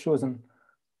could have chosen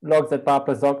log z bar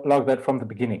plus log z from the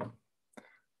beginning.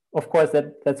 Of course,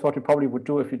 that's what you probably would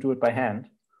do if you do it by hand.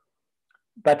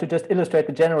 But to just illustrate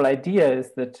the general idea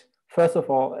is that, first of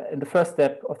all, in the first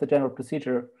step of the general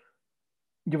procedure,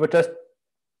 you would just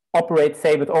operate,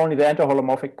 say, with only the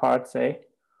anti-holomorphic part, say.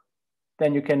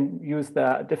 Then you can use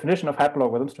the definition of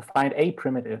hyperlogarithms to find a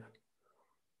primitive.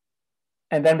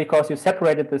 And then because you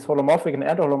separated this holomorphic and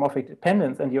anti-holomorphic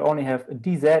dependence and you only have a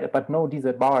dz but no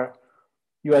dz bar,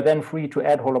 you are then free to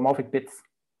add holomorphic bits.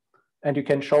 And you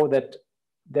can show that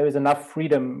there is enough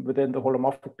freedom within the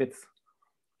holomorphic bits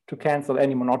to cancel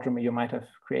any monodromy you might have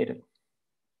created.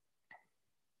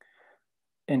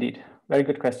 Indeed, very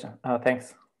good question.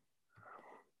 Thanks.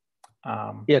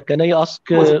 Yeah, can I ask?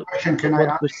 Question? Can I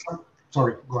ask?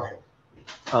 Sorry, go ahead.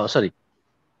 Oh, sorry.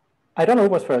 I don't know who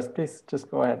was first. Please just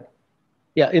go ahead.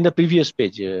 Yeah, in the previous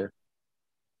page.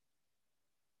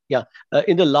 Yeah,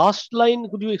 in the last line,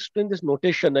 could you explain this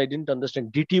notation? I didn't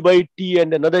understand. dt by t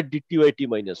and another dt by t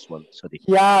minus 1. Sorry.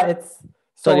 Yeah, it's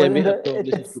so sorry,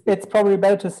 it's probably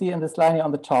better to see in this line here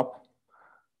on the top.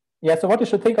 Yeah, so what you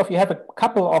should think of, you have a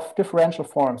couple of differential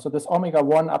forms. So this omega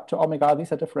 1 up to omega,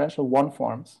 these are differential 1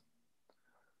 forms.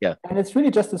 Yeah. And it's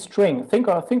really just a string. Think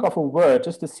of a word,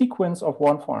 just a sequence of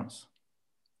 1 forms.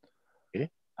 Okay.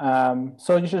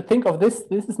 So you should think of this.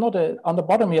 This is not a, on the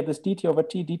bottom here, this dt over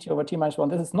t minus 1.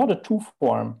 This is not a 2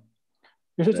 form.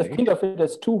 You should just think of it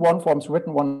as 2 1 forms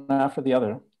written one after the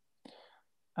other.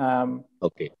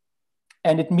 Okay.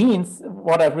 And it means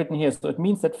what I've written here. So it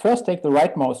means that first take the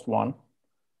rightmost one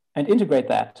and integrate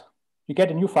that. You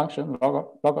get a new function,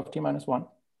 log of t minus 1.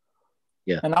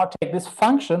 Yeah. And now take this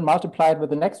function, multiply it with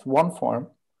the next 1 form.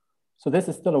 So this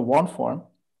is still a 1 form,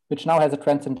 which now has a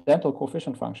transcendental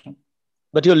coefficient function.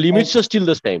 But your limits are still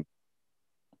the same.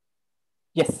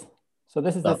 Yes. So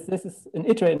this is this is an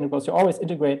iterated integral. So you always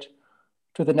integrate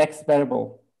to the next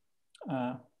variable.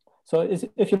 So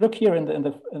if you look here in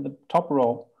the top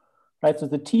row, right? So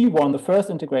the t1, the first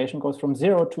integration, goes from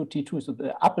 0 to t2. So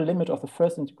the upper limit of the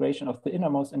first integration of the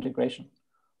innermost integration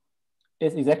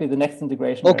is exactly the next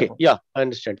integration. Okay, variable. yeah, I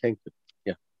understand. Thank you.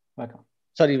 Yeah. Welcome.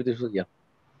 Sorry, this was, yeah.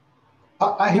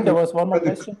 I think there was one more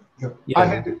question. Yeah. I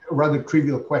had a rather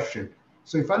trivial question.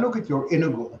 So if I look at your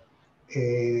integral,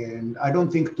 and I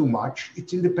don't think too much,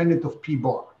 it's independent of p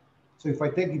bar. So if I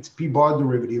take its p bar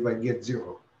derivative, I get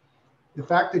 0. The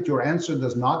fact that your answer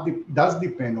does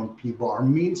depend on p bar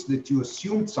means that you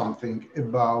assumed something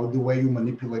about the way you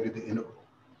manipulated the integral.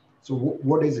 So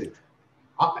what is it?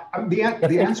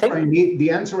 The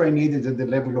answer I need is at the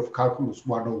level of calculus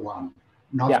 101,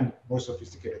 not more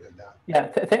sophisticated than that. Yeah,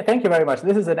 thank you very much.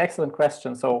 This is an excellent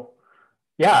question. So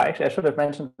yeah, actually I should have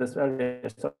mentioned this earlier.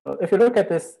 So if you look at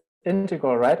this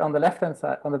integral, right, on the left-hand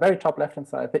side, on the very top left-hand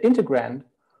side, the integrand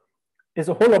is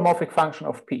a holomorphic function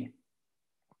of p.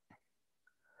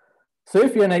 So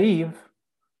if you're naive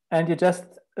and you just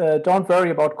don't worry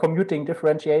about commuting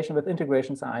differentiation with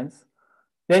integration signs,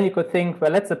 then you could think,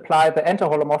 well, let's apply the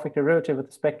anti-holomorphic derivative with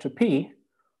respect to p.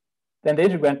 Then the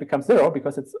integrand becomes 0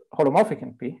 because it's holomorphic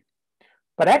in p.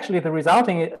 But actually the result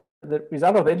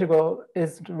of the integral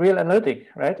is real analytic,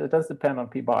 right? It does depend on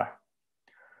p bar.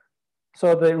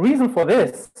 So the reason for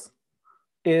this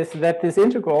is that this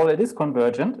integral, it is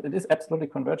convergent. It is absolutely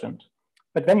convergent.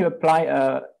 But when you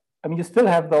apply I mean, you still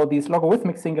have, though, these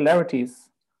logarithmic singularities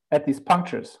at these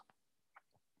punctures.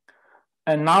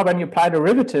 And now when you apply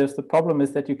derivatives, the problem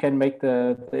is that you can make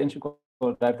the integral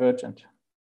divergent.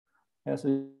 Yeah,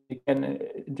 so you can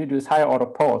introduce higher order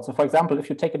poles. So for example, if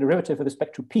you take a derivative with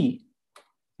respect to p,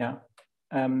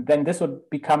 then this would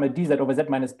become a dz over z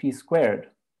minus p squared.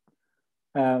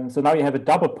 So now you have a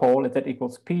double pole at z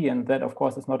equals p, and that, of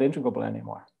course, is not integrable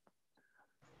anymore.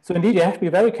 So indeed, you have to be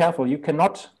very careful. You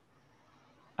cannot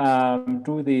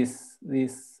do these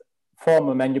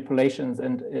formal manipulations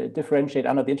and differentiate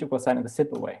under the integral sign in the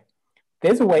simple way.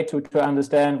 There's a way to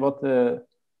understand what the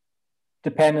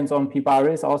dependence on p bar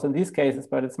is also in these cases,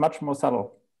 but it's much more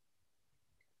subtle.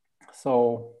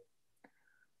 So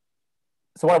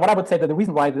what I would say that the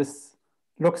reason why this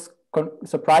looks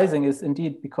surprising is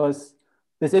indeed because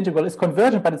this integral is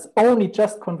convergent, but it's only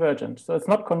just convergent. So it's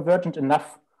not convergent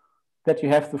enough that you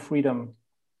have the freedom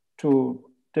to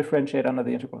differentiate under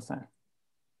the integral sign.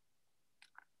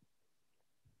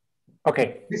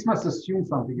 Okay. This must assume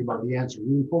something about the answer.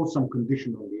 You impose some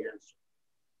condition on the answer.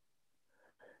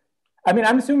 I mean,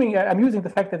 I'm assuming I'm using the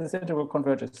fact that this integral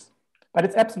converges, but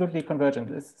it's absolutely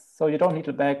convergent. So you don't need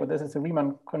to beg, but this is a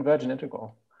Riemann convergent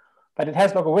integral, but it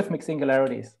has logarithmic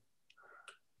singularities.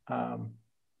 And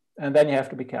then you have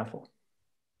to be careful.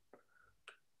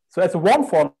 So as a one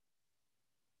form,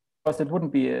 it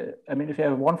wouldn't be, I mean, if you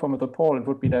have one form of the pole, it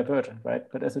would be divergent, right?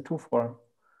 But as a two form,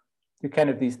 you can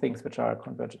have these things which are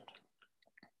convergent.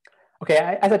 Okay,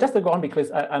 as I just go on,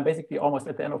 because I'm basically almost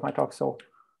at the end of my talk, so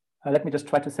let me just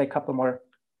try to say a couple more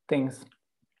things.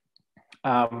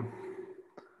 So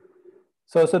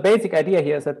basic idea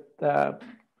here is that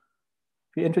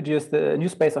we introduce the new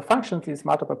space of functions, these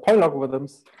multiple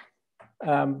polylogarithms.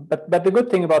 But the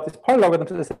good thing about these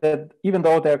polylogarithms is that even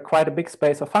though they're quite a big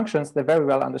space of functions, they're very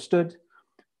well understood.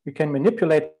 We can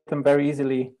manipulate them very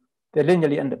easily. They're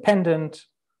linearly independent.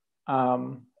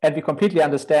 And we completely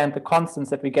understand the constants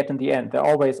that we get in the end. They're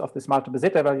always of this multiple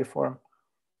zeta value form.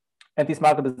 And these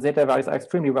multiple zeta values are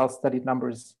extremely well-studied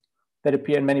numbers that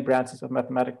appear in many branches of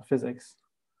mathematical physics.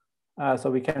 So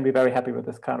we can be very happy with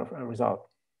this kind of result.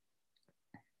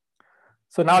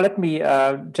 So now let me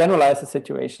generalize the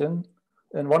situation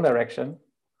in one direction.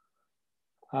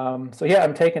 So here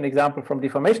I'm taking an example from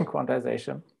deformation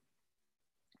quantization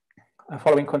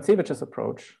following Kontsevich's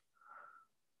approach.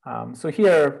 So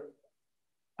here,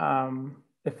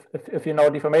 if you know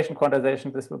deformation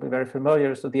quantization, this will be very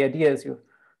familiar. So the idea is you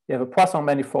have a Poisson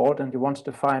manifold and you want to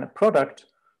define a product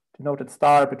denoted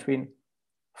star between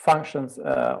functions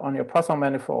on your Poisson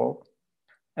manifold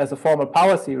as a formal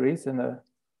power series in a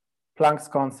Planck's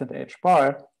constant h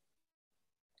bar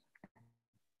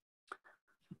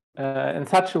in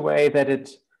such a way that it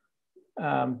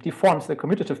deforms the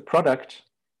commutative product,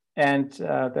 and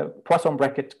the Poisson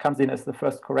bracket comes in as the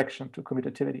first correction to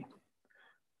commutativity.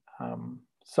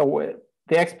 So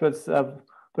the experts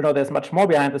know there's much more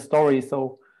behind the story.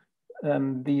 So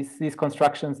these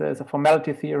constructions, there's a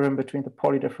formality theorem between the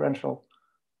polydifferential,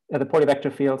 the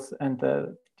polyvector fields and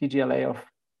the DGLA of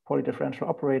polydifferential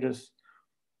operators.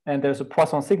 And there's a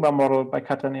Poisson sigma model by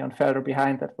Cattaneo and Felder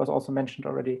behind that was also mentioned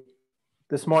already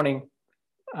this morning.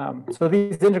 So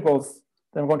these integrals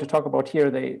that I'm going to talk about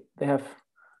here, they have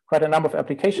quite a number of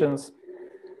applications.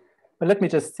 But let me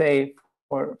just say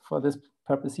for this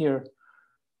purpose here,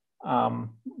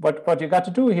 what you got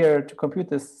to do here to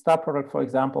compute this star product, for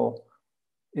example,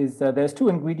 is there's two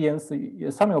ingredients.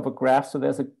 You're summing over graphs. So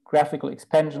there's a graphical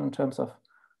expansion in terms of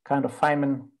kind of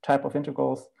Feynman type of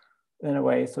integrals in a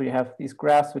way. So you have these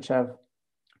graphs which have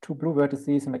two blue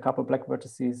vertices and a couple of black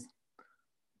vertices.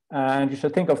 And you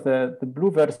should think of the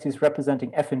blue vertices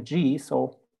representing f and g.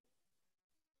 So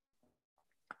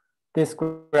this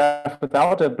graph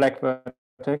without a black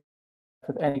vertex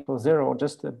with n equals 0,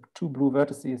 just the two blue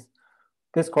vertices,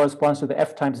 this corresponds to the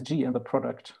f times g in the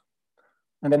product.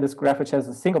 And then this graph which has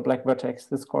a single black vertex,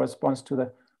 this corresponds to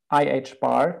the IH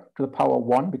bar to the power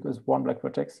 1, because one black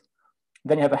vertex.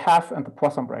 Then you have a half and the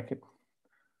Poisson bracket.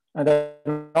 And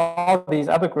then all these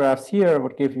other graphs here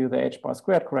would give you the h bar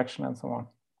squared correction and so on.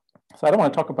 So I don't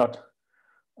want to talk about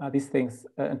these things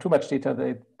in too much detail.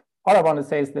 All I want to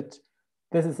say is that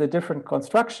this is a different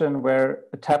construction where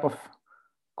a type of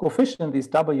coefficient, these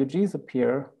WGs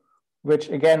appear, which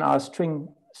again are string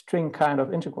kind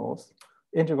of integrals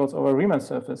over a Riemann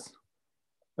surface,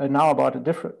 but now about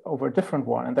over a different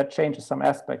one, and that changes some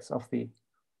aspects of the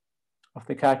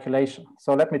calculation.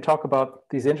 So let me talk about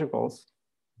these integrals.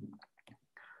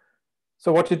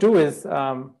 So what you do is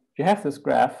you have this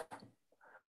graph,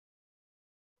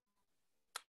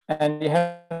 and you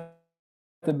have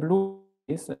the blue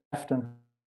left and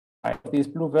right. These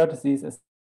blue vertices is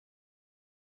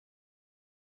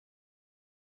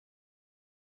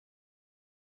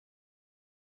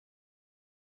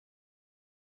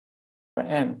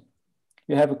n.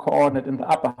 You have a coordinate in the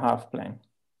upper half plane.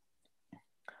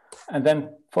 And then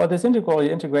for this integral,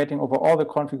 you're integrating over all the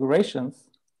configurations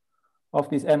of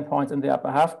these endpoints in the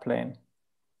upper half plane.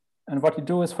 And what you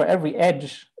do is for every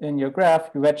edge in your graph,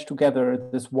 you wedge together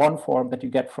this one form that you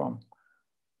get from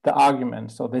the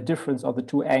argument. So the difference of the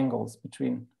two angles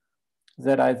between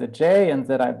zi zj and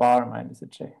zi bar minus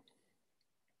zj.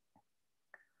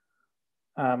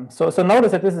 So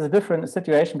notice that this is a different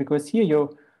situation, because here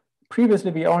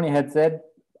previously we only had zi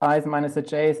minus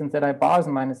zj's and zi bars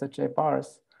minus zj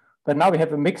bars. But now we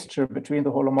have a mixture between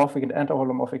the holomorphic and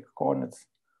anti-holomorphic coordinates,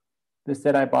 the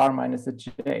zi bar minus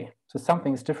zj. So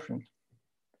something is different.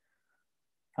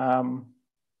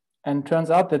 And turns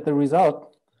out that the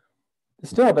result is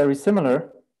still very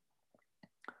similar.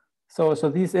 So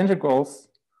these integrals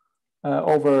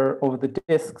over the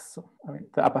disks. I mean,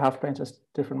 the upper half plane is just a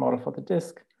different model for the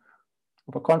disk.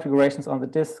 Over configurations on the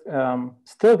disk,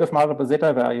 still with multiple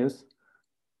zeta values.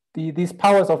 These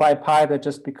powers of IPi, they're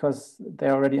just because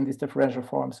they're already in these differential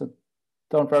forms, so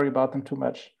don't worry about them too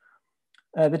much.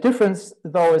 The difference,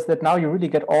 though, is that now you really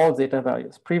get all zeta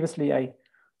values. Previously, I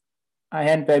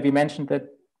maybe mentioned that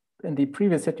in the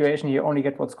previous situation, you only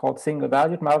get what's called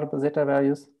single-valued multiple zeta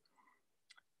values.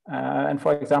 And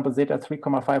for example, zeta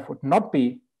 3,5 would not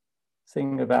be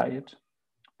single-valued.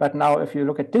 But now, if you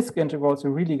look at disk integrals,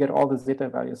 you really get all the zeta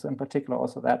values, in particular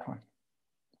also that one.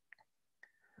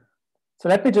 So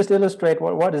let me just illustrate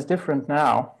what is different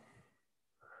now.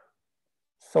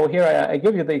 So here I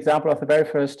give you the example of the very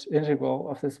first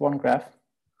integral of this one graph.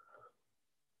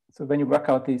 So when you work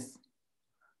out these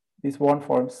one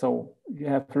forms, so you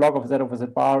have log of z over z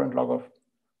bar and log of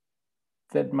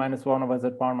z minus 1 over z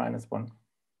bar minus 1.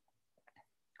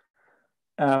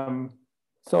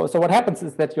 So what happens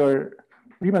is that your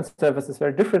Riemann surface is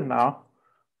very different now.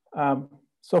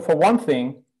 So for one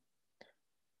thing,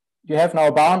 you have now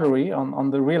a boundary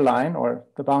on the real line, or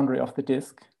the boundary of the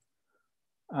disk,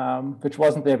 which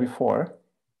wasn't there before.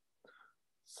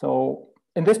 So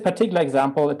in this particular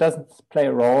example, it doesn't play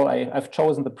a role. I've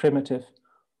chosen the primitive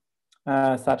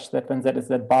such that when z is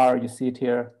z bar, you see it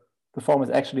here, the form is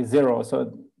actually 0.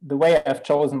 So the way I've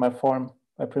chosen my form,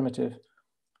 my primitive,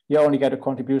 you only get a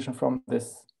contribution from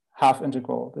this half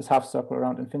integral, this half circle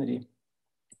around infinity.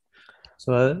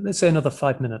 So let's say another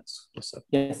 5 minutes or so.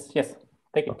 Yes,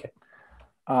 thank you. Okay.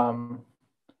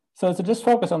 So just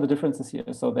focus on the differences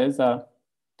here. So there's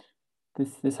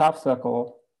this half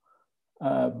circle,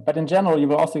 but in general, you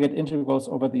will also get integrals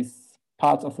over these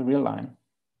parts of the real line.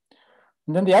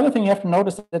 And then the other thing you have to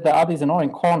notice is that there are these annoying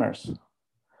corners.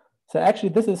 So actually,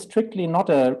 this is strictly not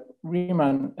a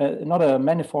Riemann, not a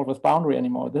manifold with boundary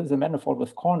anymore. This is a manifold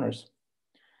with corners.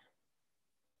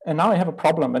 And now I have a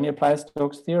problem. When you apply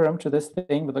Stokes' theorem to this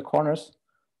thing with the corners,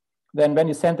 then when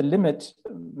you send the limit,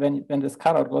 when this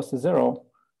cutout goes to 0,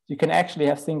 you can actually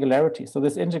have singularity. So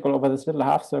this integral over this little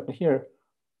half circle here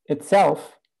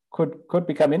itself could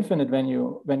become infinite when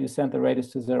you send the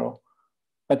radius to 0.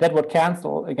 But that would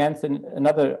cancel against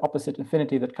another opposite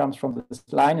infinity that comes from this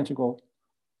line integral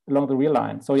along the real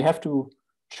line. So you have to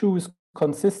choose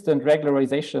consistent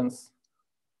regularizations.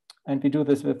 And we do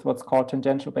this with what's called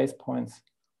tangential base points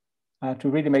to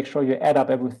really make sure you add up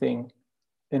everything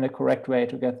in a correct way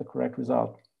to get the correct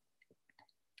result.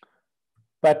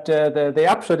 But the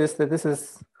upshot is that this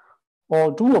is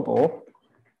all doable,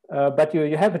 but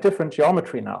you have a different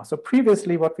geometry now. So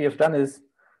previously what we have done is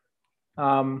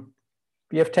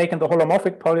we have taken the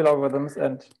holomorphic polylogarithms,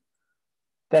 and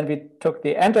then we took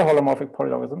the anti-holomorphic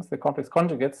polylogarithms, the complex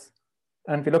conjugates,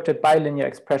 and we looked at bilinear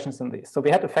expressions in these. So we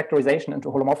had a factorization into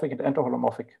holomorphic and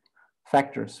anti-holomorphic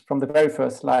factors from the very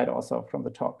first slide, also from the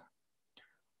talk.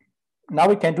 Now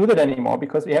we can't do that anymore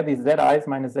because we have these zi's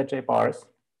minus zj bars.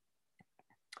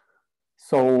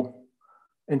 So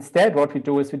instead, what we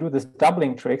do is we do this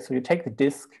doubling trick. So you take the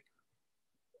disk,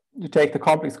 you take the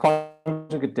complex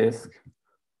conjugate disk,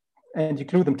 and you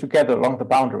glue them together along the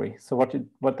boundary. So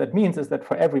what that means is that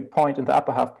for every point in the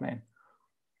upper half plane,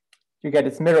 you get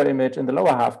its mirror image in the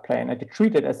lower half plane, and you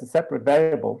treat it as a separate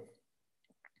variable.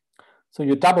 So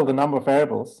you double the number of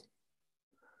variables.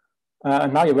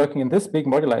 And now you're working in this big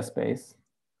moduli space.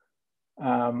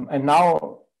 And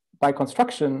now, by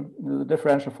construction, the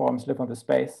differential forms live on the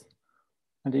space.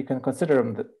 And you can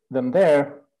consider them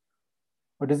there.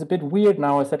 What is a bit weird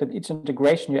now is that at each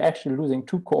integration, you're actually losing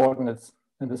 2 coordinates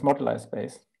in this moduli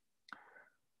space.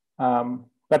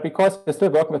 But because we're still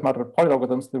working with multiple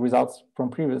polylogarithms, the results from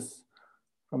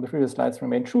the previous slides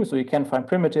remain true. So you can find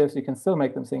primitives, you can still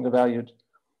make them single valued.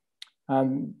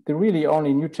 The really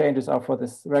only new changes are for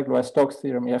this regularized Stokes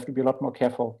theorem. You have to be a lot more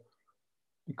careful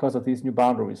because of these new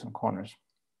boundaries and corners.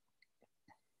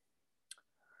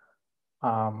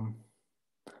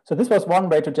 So this was one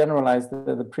way to generalize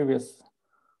the previous,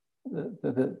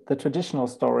 the traditional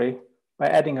story by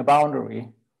adding a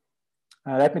boundary.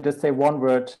 Let me just say one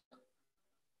word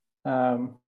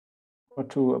or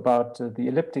two about the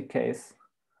elliptic case.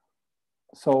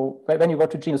 So when you go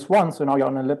to genus 1, so now you're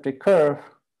on an elliptic curve,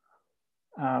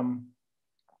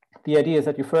 the idea is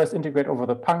that you first integrate over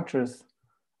the punctures,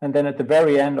 and then at the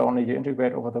very end only you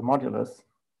integrate over the modulus.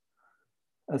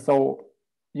 So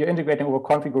you're integrating over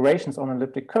configurations on an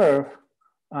elliptic curve.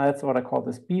 That's what I call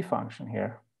this B function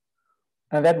here.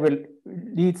 And that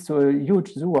leads to a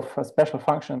huge zoo of special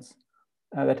functions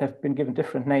that have been given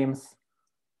different names.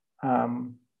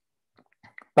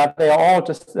 But they are all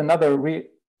just another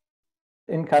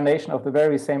reincarnation of the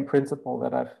very same principle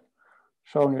that I've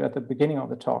shown you at the beginning of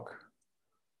the talk.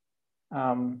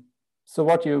 So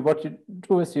what you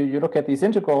do is you look at these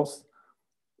integrals.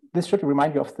 This should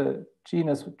remind you of the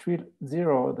genus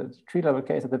zero, the tree level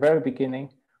case at the very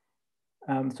beginning.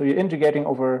 So you're integrating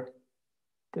over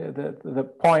the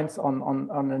points on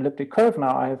an elliptic curve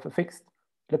now. I have a fixed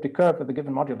elliptic curve with a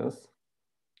given modulus.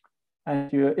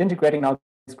 And you're integrating now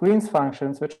these Green's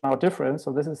functions, which are now different.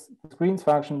 So this is the Green's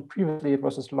function. Previously, it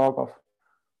was just log of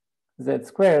z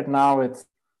squared. Now it's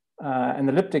an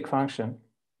elliptic function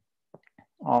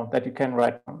that you can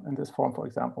write in this form, for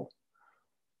example.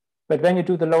 But when you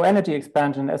do the low energy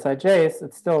expansion Sij's,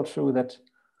 it's still true that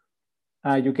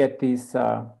you get these,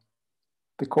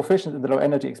 the coefficients in the low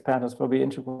energy expansions will be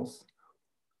integrals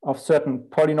of certain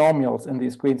polynomials in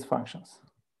these Green's functions.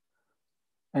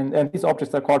 And these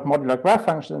objects are called modular graph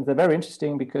functions. They're very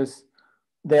interesting because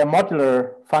they are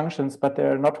modular functions, but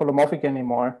they're not holomorphic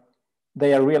anymore.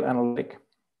 They are real analytic.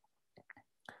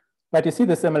 But you see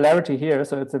the similarity here.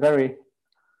 So it's a very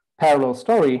parallel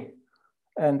story.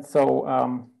 And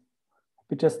so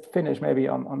we just finish maybe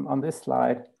on this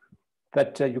slide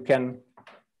that you can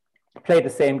play the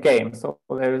same game. So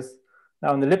there is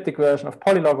now an elliptic version of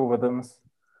polylogarithms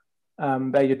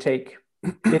where you take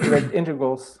iterated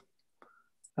integrals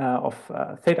of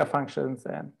theta functions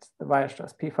and the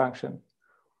Weierstrass P function.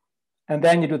 And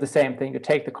then you do the same thing. You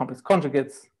take the complex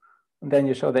conjugates, and then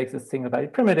you show they exist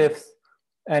single-valued primitives,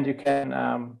 and you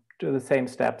can do the same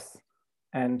steps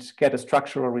and get a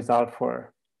structural result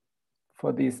for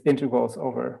these integrals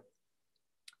over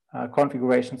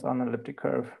configurations on an elliptic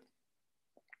curve.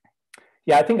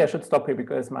 Yeah, I think I should stop here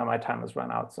because my time has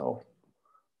run out. So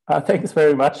thanks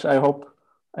very much. I hope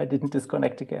I didn't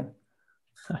disconnect again.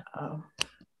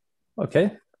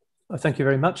 Okay, well, thank you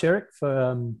very much, Eric,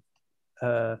 for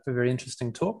a very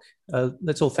interesting talk.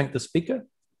 Let's all thank the speaker.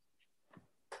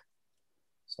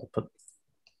 So I'll put a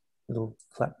little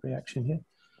clap reaction here.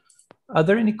 Are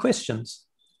there any questions?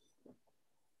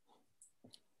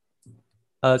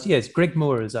 Yes, Greg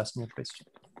Moore is asking a question.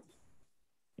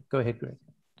 Go ahead, Greg.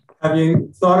 Have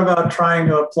you thought about trying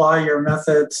to apply your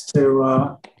methods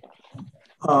to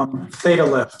theta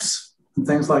lifts and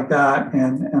things like that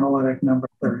in analytic number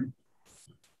theory?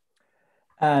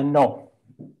 No.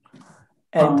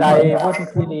 And I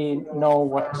wouldn't really know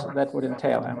what that would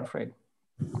entail, I'm afraid.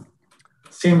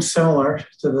 Seems similar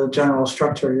to the general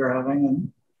structure you're having.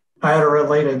 And I had a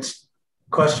related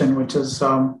question, which is,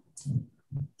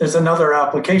 there's another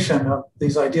application of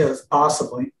these ideas,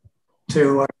 possibly,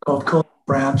 to what are called Coulomb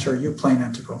branch or U-plane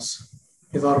integrals.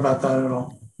 You thought about that at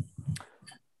all?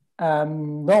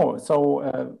 No.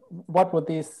 So what would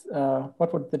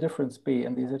the difference be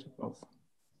in these integrals?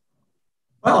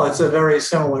 Well, it's a very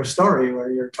similar story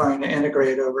where you're trying to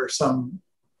integrate over some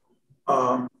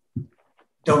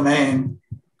domain,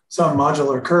 some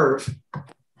modular curve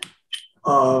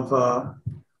of a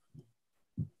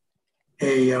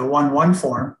 1-1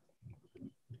 form,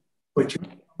 which you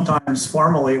sometimes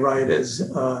formally write as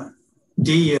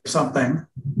D of something,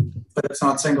 but it's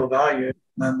not single valued.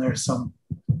 And then there's some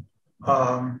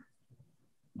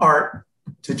art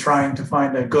to trying to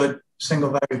find a good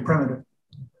single valued primitive.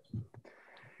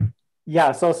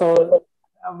 Yeah, so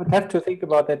I would have to think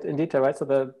about that in detail, right?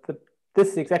 So this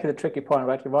is exactly the tricky point,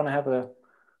 right? You want to have a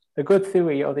good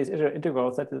theory of these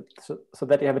integrals so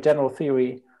that you have a general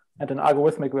theory and an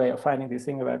algorithmic way of finding these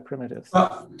single valued primitives.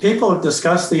 Well, people have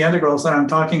discussed the integrals that I'm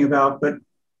talking about, but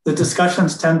the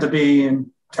discussions tend to be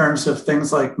in terms of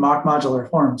things like mock modular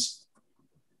forms.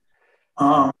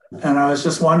 And I was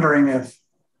just wondering if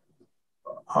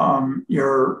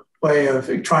your way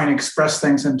of trying to express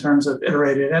things in terms of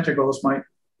iterated integrals might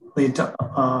lead to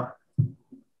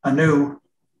a new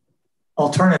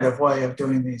alternative way of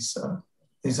doing these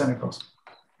integrals.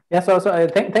 Yeah, so I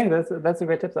think that's a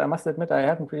great tip. I must admit, I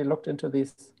haven't really looked into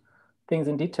these things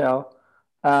in detail.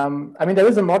 I mean, there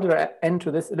is a modular end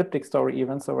to this elliptic story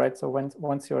even. So, right, so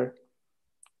once you're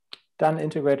done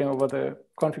integrating over the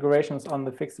configurations on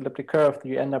the fixed elliptic curve,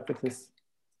 you end up with this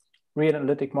real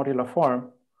analytic modular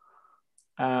form.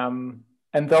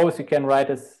 And those you can write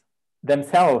as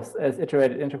themselves as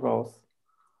iterated integrals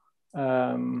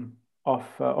of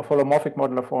holomorphic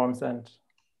modular forms and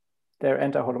their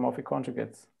anti-holomorphic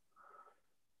conjugates.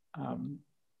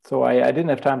 So I didn't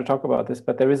have time to talk about this,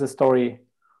 but there is a story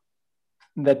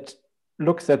that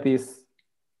looks at these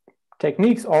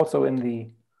techniques also in the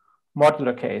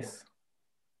modular case.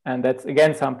 And that's,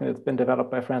 again, something that's been developed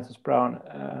by Francis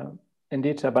Brown in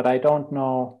detail, but I don't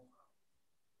know.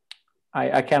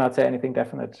 I cannot say anything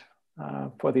definite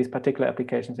for these particular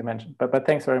applications you mentioned, but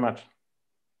thanks very much.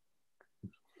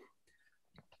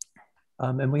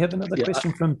 And we have another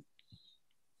question from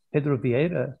Pedro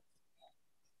Vieira.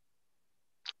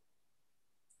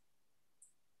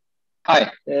 Hi.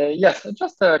 Yes,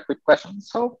 just a quick question.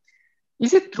 So,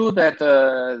 is it true that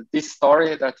this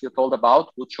story that you told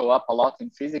about would show up a lot in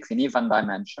physics in even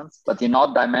dimensions, but in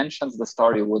odd dimensions, the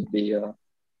story would be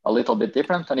a little bit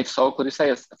different? And if so, could you say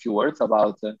a few words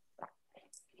about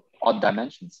odd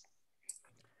dimensions?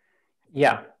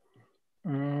 Yeah.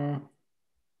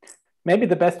 Maybe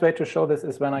the best way to show this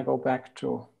is when I go back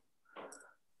to,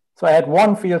 so I had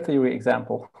one field theory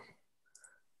example,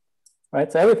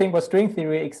 right? So everything was string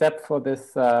theory except for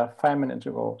this Feynman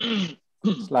integral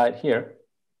slide here.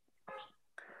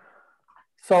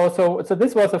 So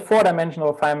this was a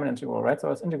 4-dimensional Feynman integral, right? So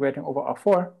I was integrating over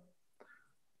R4,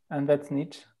 and that's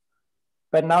neat.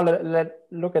 But now let's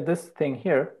look at this thing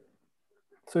here.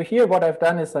 So here what I've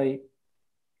done is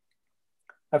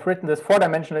I've written this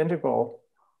 4-dimensional integral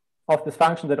of this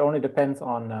function that only depends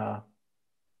on a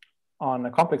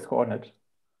complex coordinate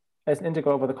as an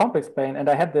integral over the complex plane, and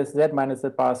I had this z minus z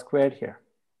bar squared here.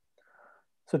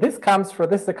 So this comes from,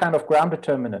 this is a kind of ground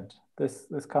determinant.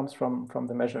 This comes from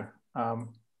the measure.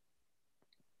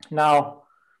 Now,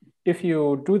 if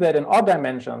you do that in odd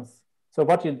dimensions, so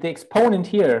the exponent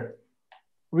here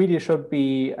really should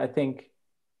be, I think,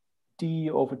 d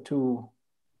over 2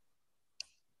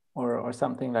 or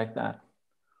something like that.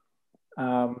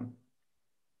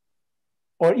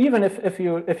 Or even if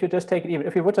you just take it even,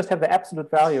 if you would just have the absolute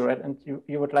value, right, and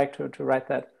you would like to write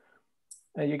that,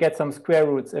 you get some square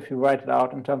roots if you write it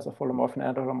out in terms of holomorphic and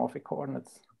anti-holomorphic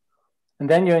coordinates. And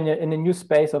then you're in a new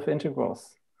space of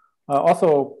integrals.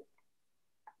 Also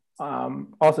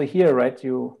here, right,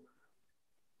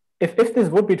 if this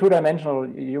would be 2-dimensional,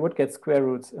 you would get square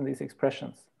roots in these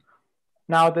expressions.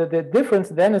 Now, the difference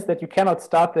then is that you cannot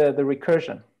start the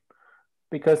recursion,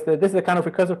 because this is a kind of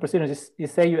recursive procedure. You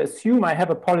say you assume I have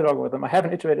a polylogarithm, I have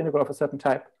an iterated integral of a certain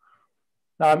type.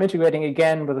 Now I'm integrating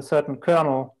again with a certain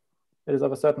kernel that is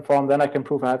of a certain form, then I can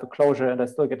prove I have a closure and I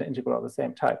still get an integral of the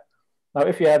same type. Now,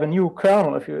 if you have a new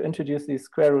kernel, if you introduce these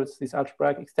square roots, these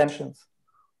algebraic extensions,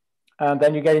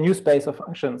 then you get a new space of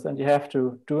functions, and you have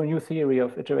to do a new theory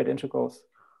of iterated integrals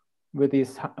with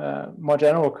these more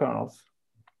general kernels.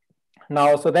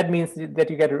 Now, so that means that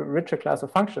you get a richer class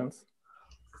of functions.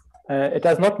 It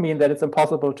does not mean that it's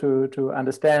impossible to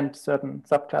understand certain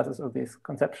subclasses of these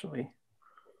conceptually.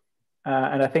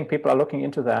 And I think people are looking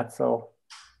into that. So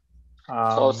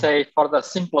say for the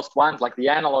simplest ones, like the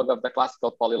analog of the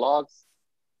classical polylogs,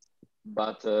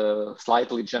 but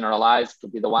slightly generalized to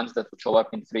be the ones that would show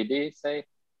up in 3D, say,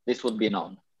 this would be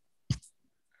known.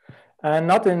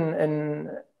 Not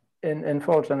in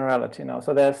full generality, no.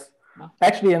 So there's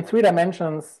actually in 3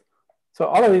 dimensions, so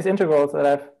all of these integrals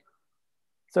that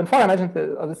so in 4 dimensions,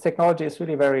 this technology is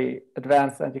really very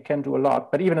advanced and you can do a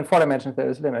lot, but even in 4 dimensions, there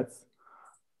is limits.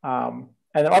 And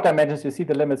in odd dimensions, you see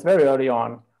the limits very early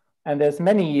on. And there's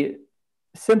many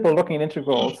simple looking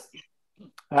integrals.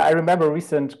 I remember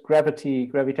recent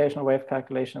gravitational wave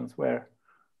calculations where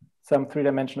some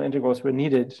 3-dimensional integrals were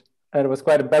needed. And it was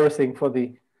quite embarrassing for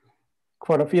the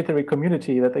quantum field theory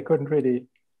community that they couldn't really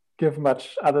give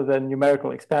much other than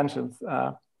numerical expansions.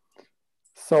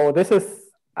 So this is,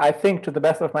 I think, to the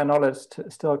best of my knowledge,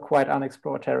 still quite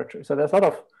unexplored territory. So there's a lot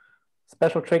of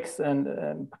special tricks and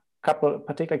a couple of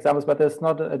particular examples, but there's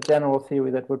not a general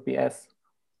theory that would be as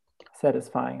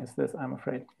satisfying as this, I'm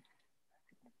afraid.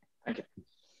 Thank you.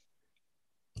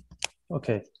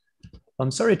 Okay.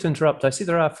 I'm sorry to interrupt. I see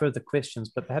there are further questions,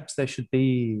 but perhaps they should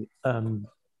be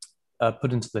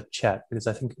put into the chat, because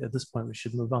I think at this point we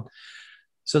should move on.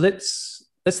 So let's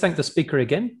thank the speaker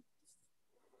again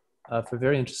for a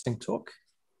very interesting talk.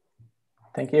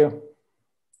 Thank you.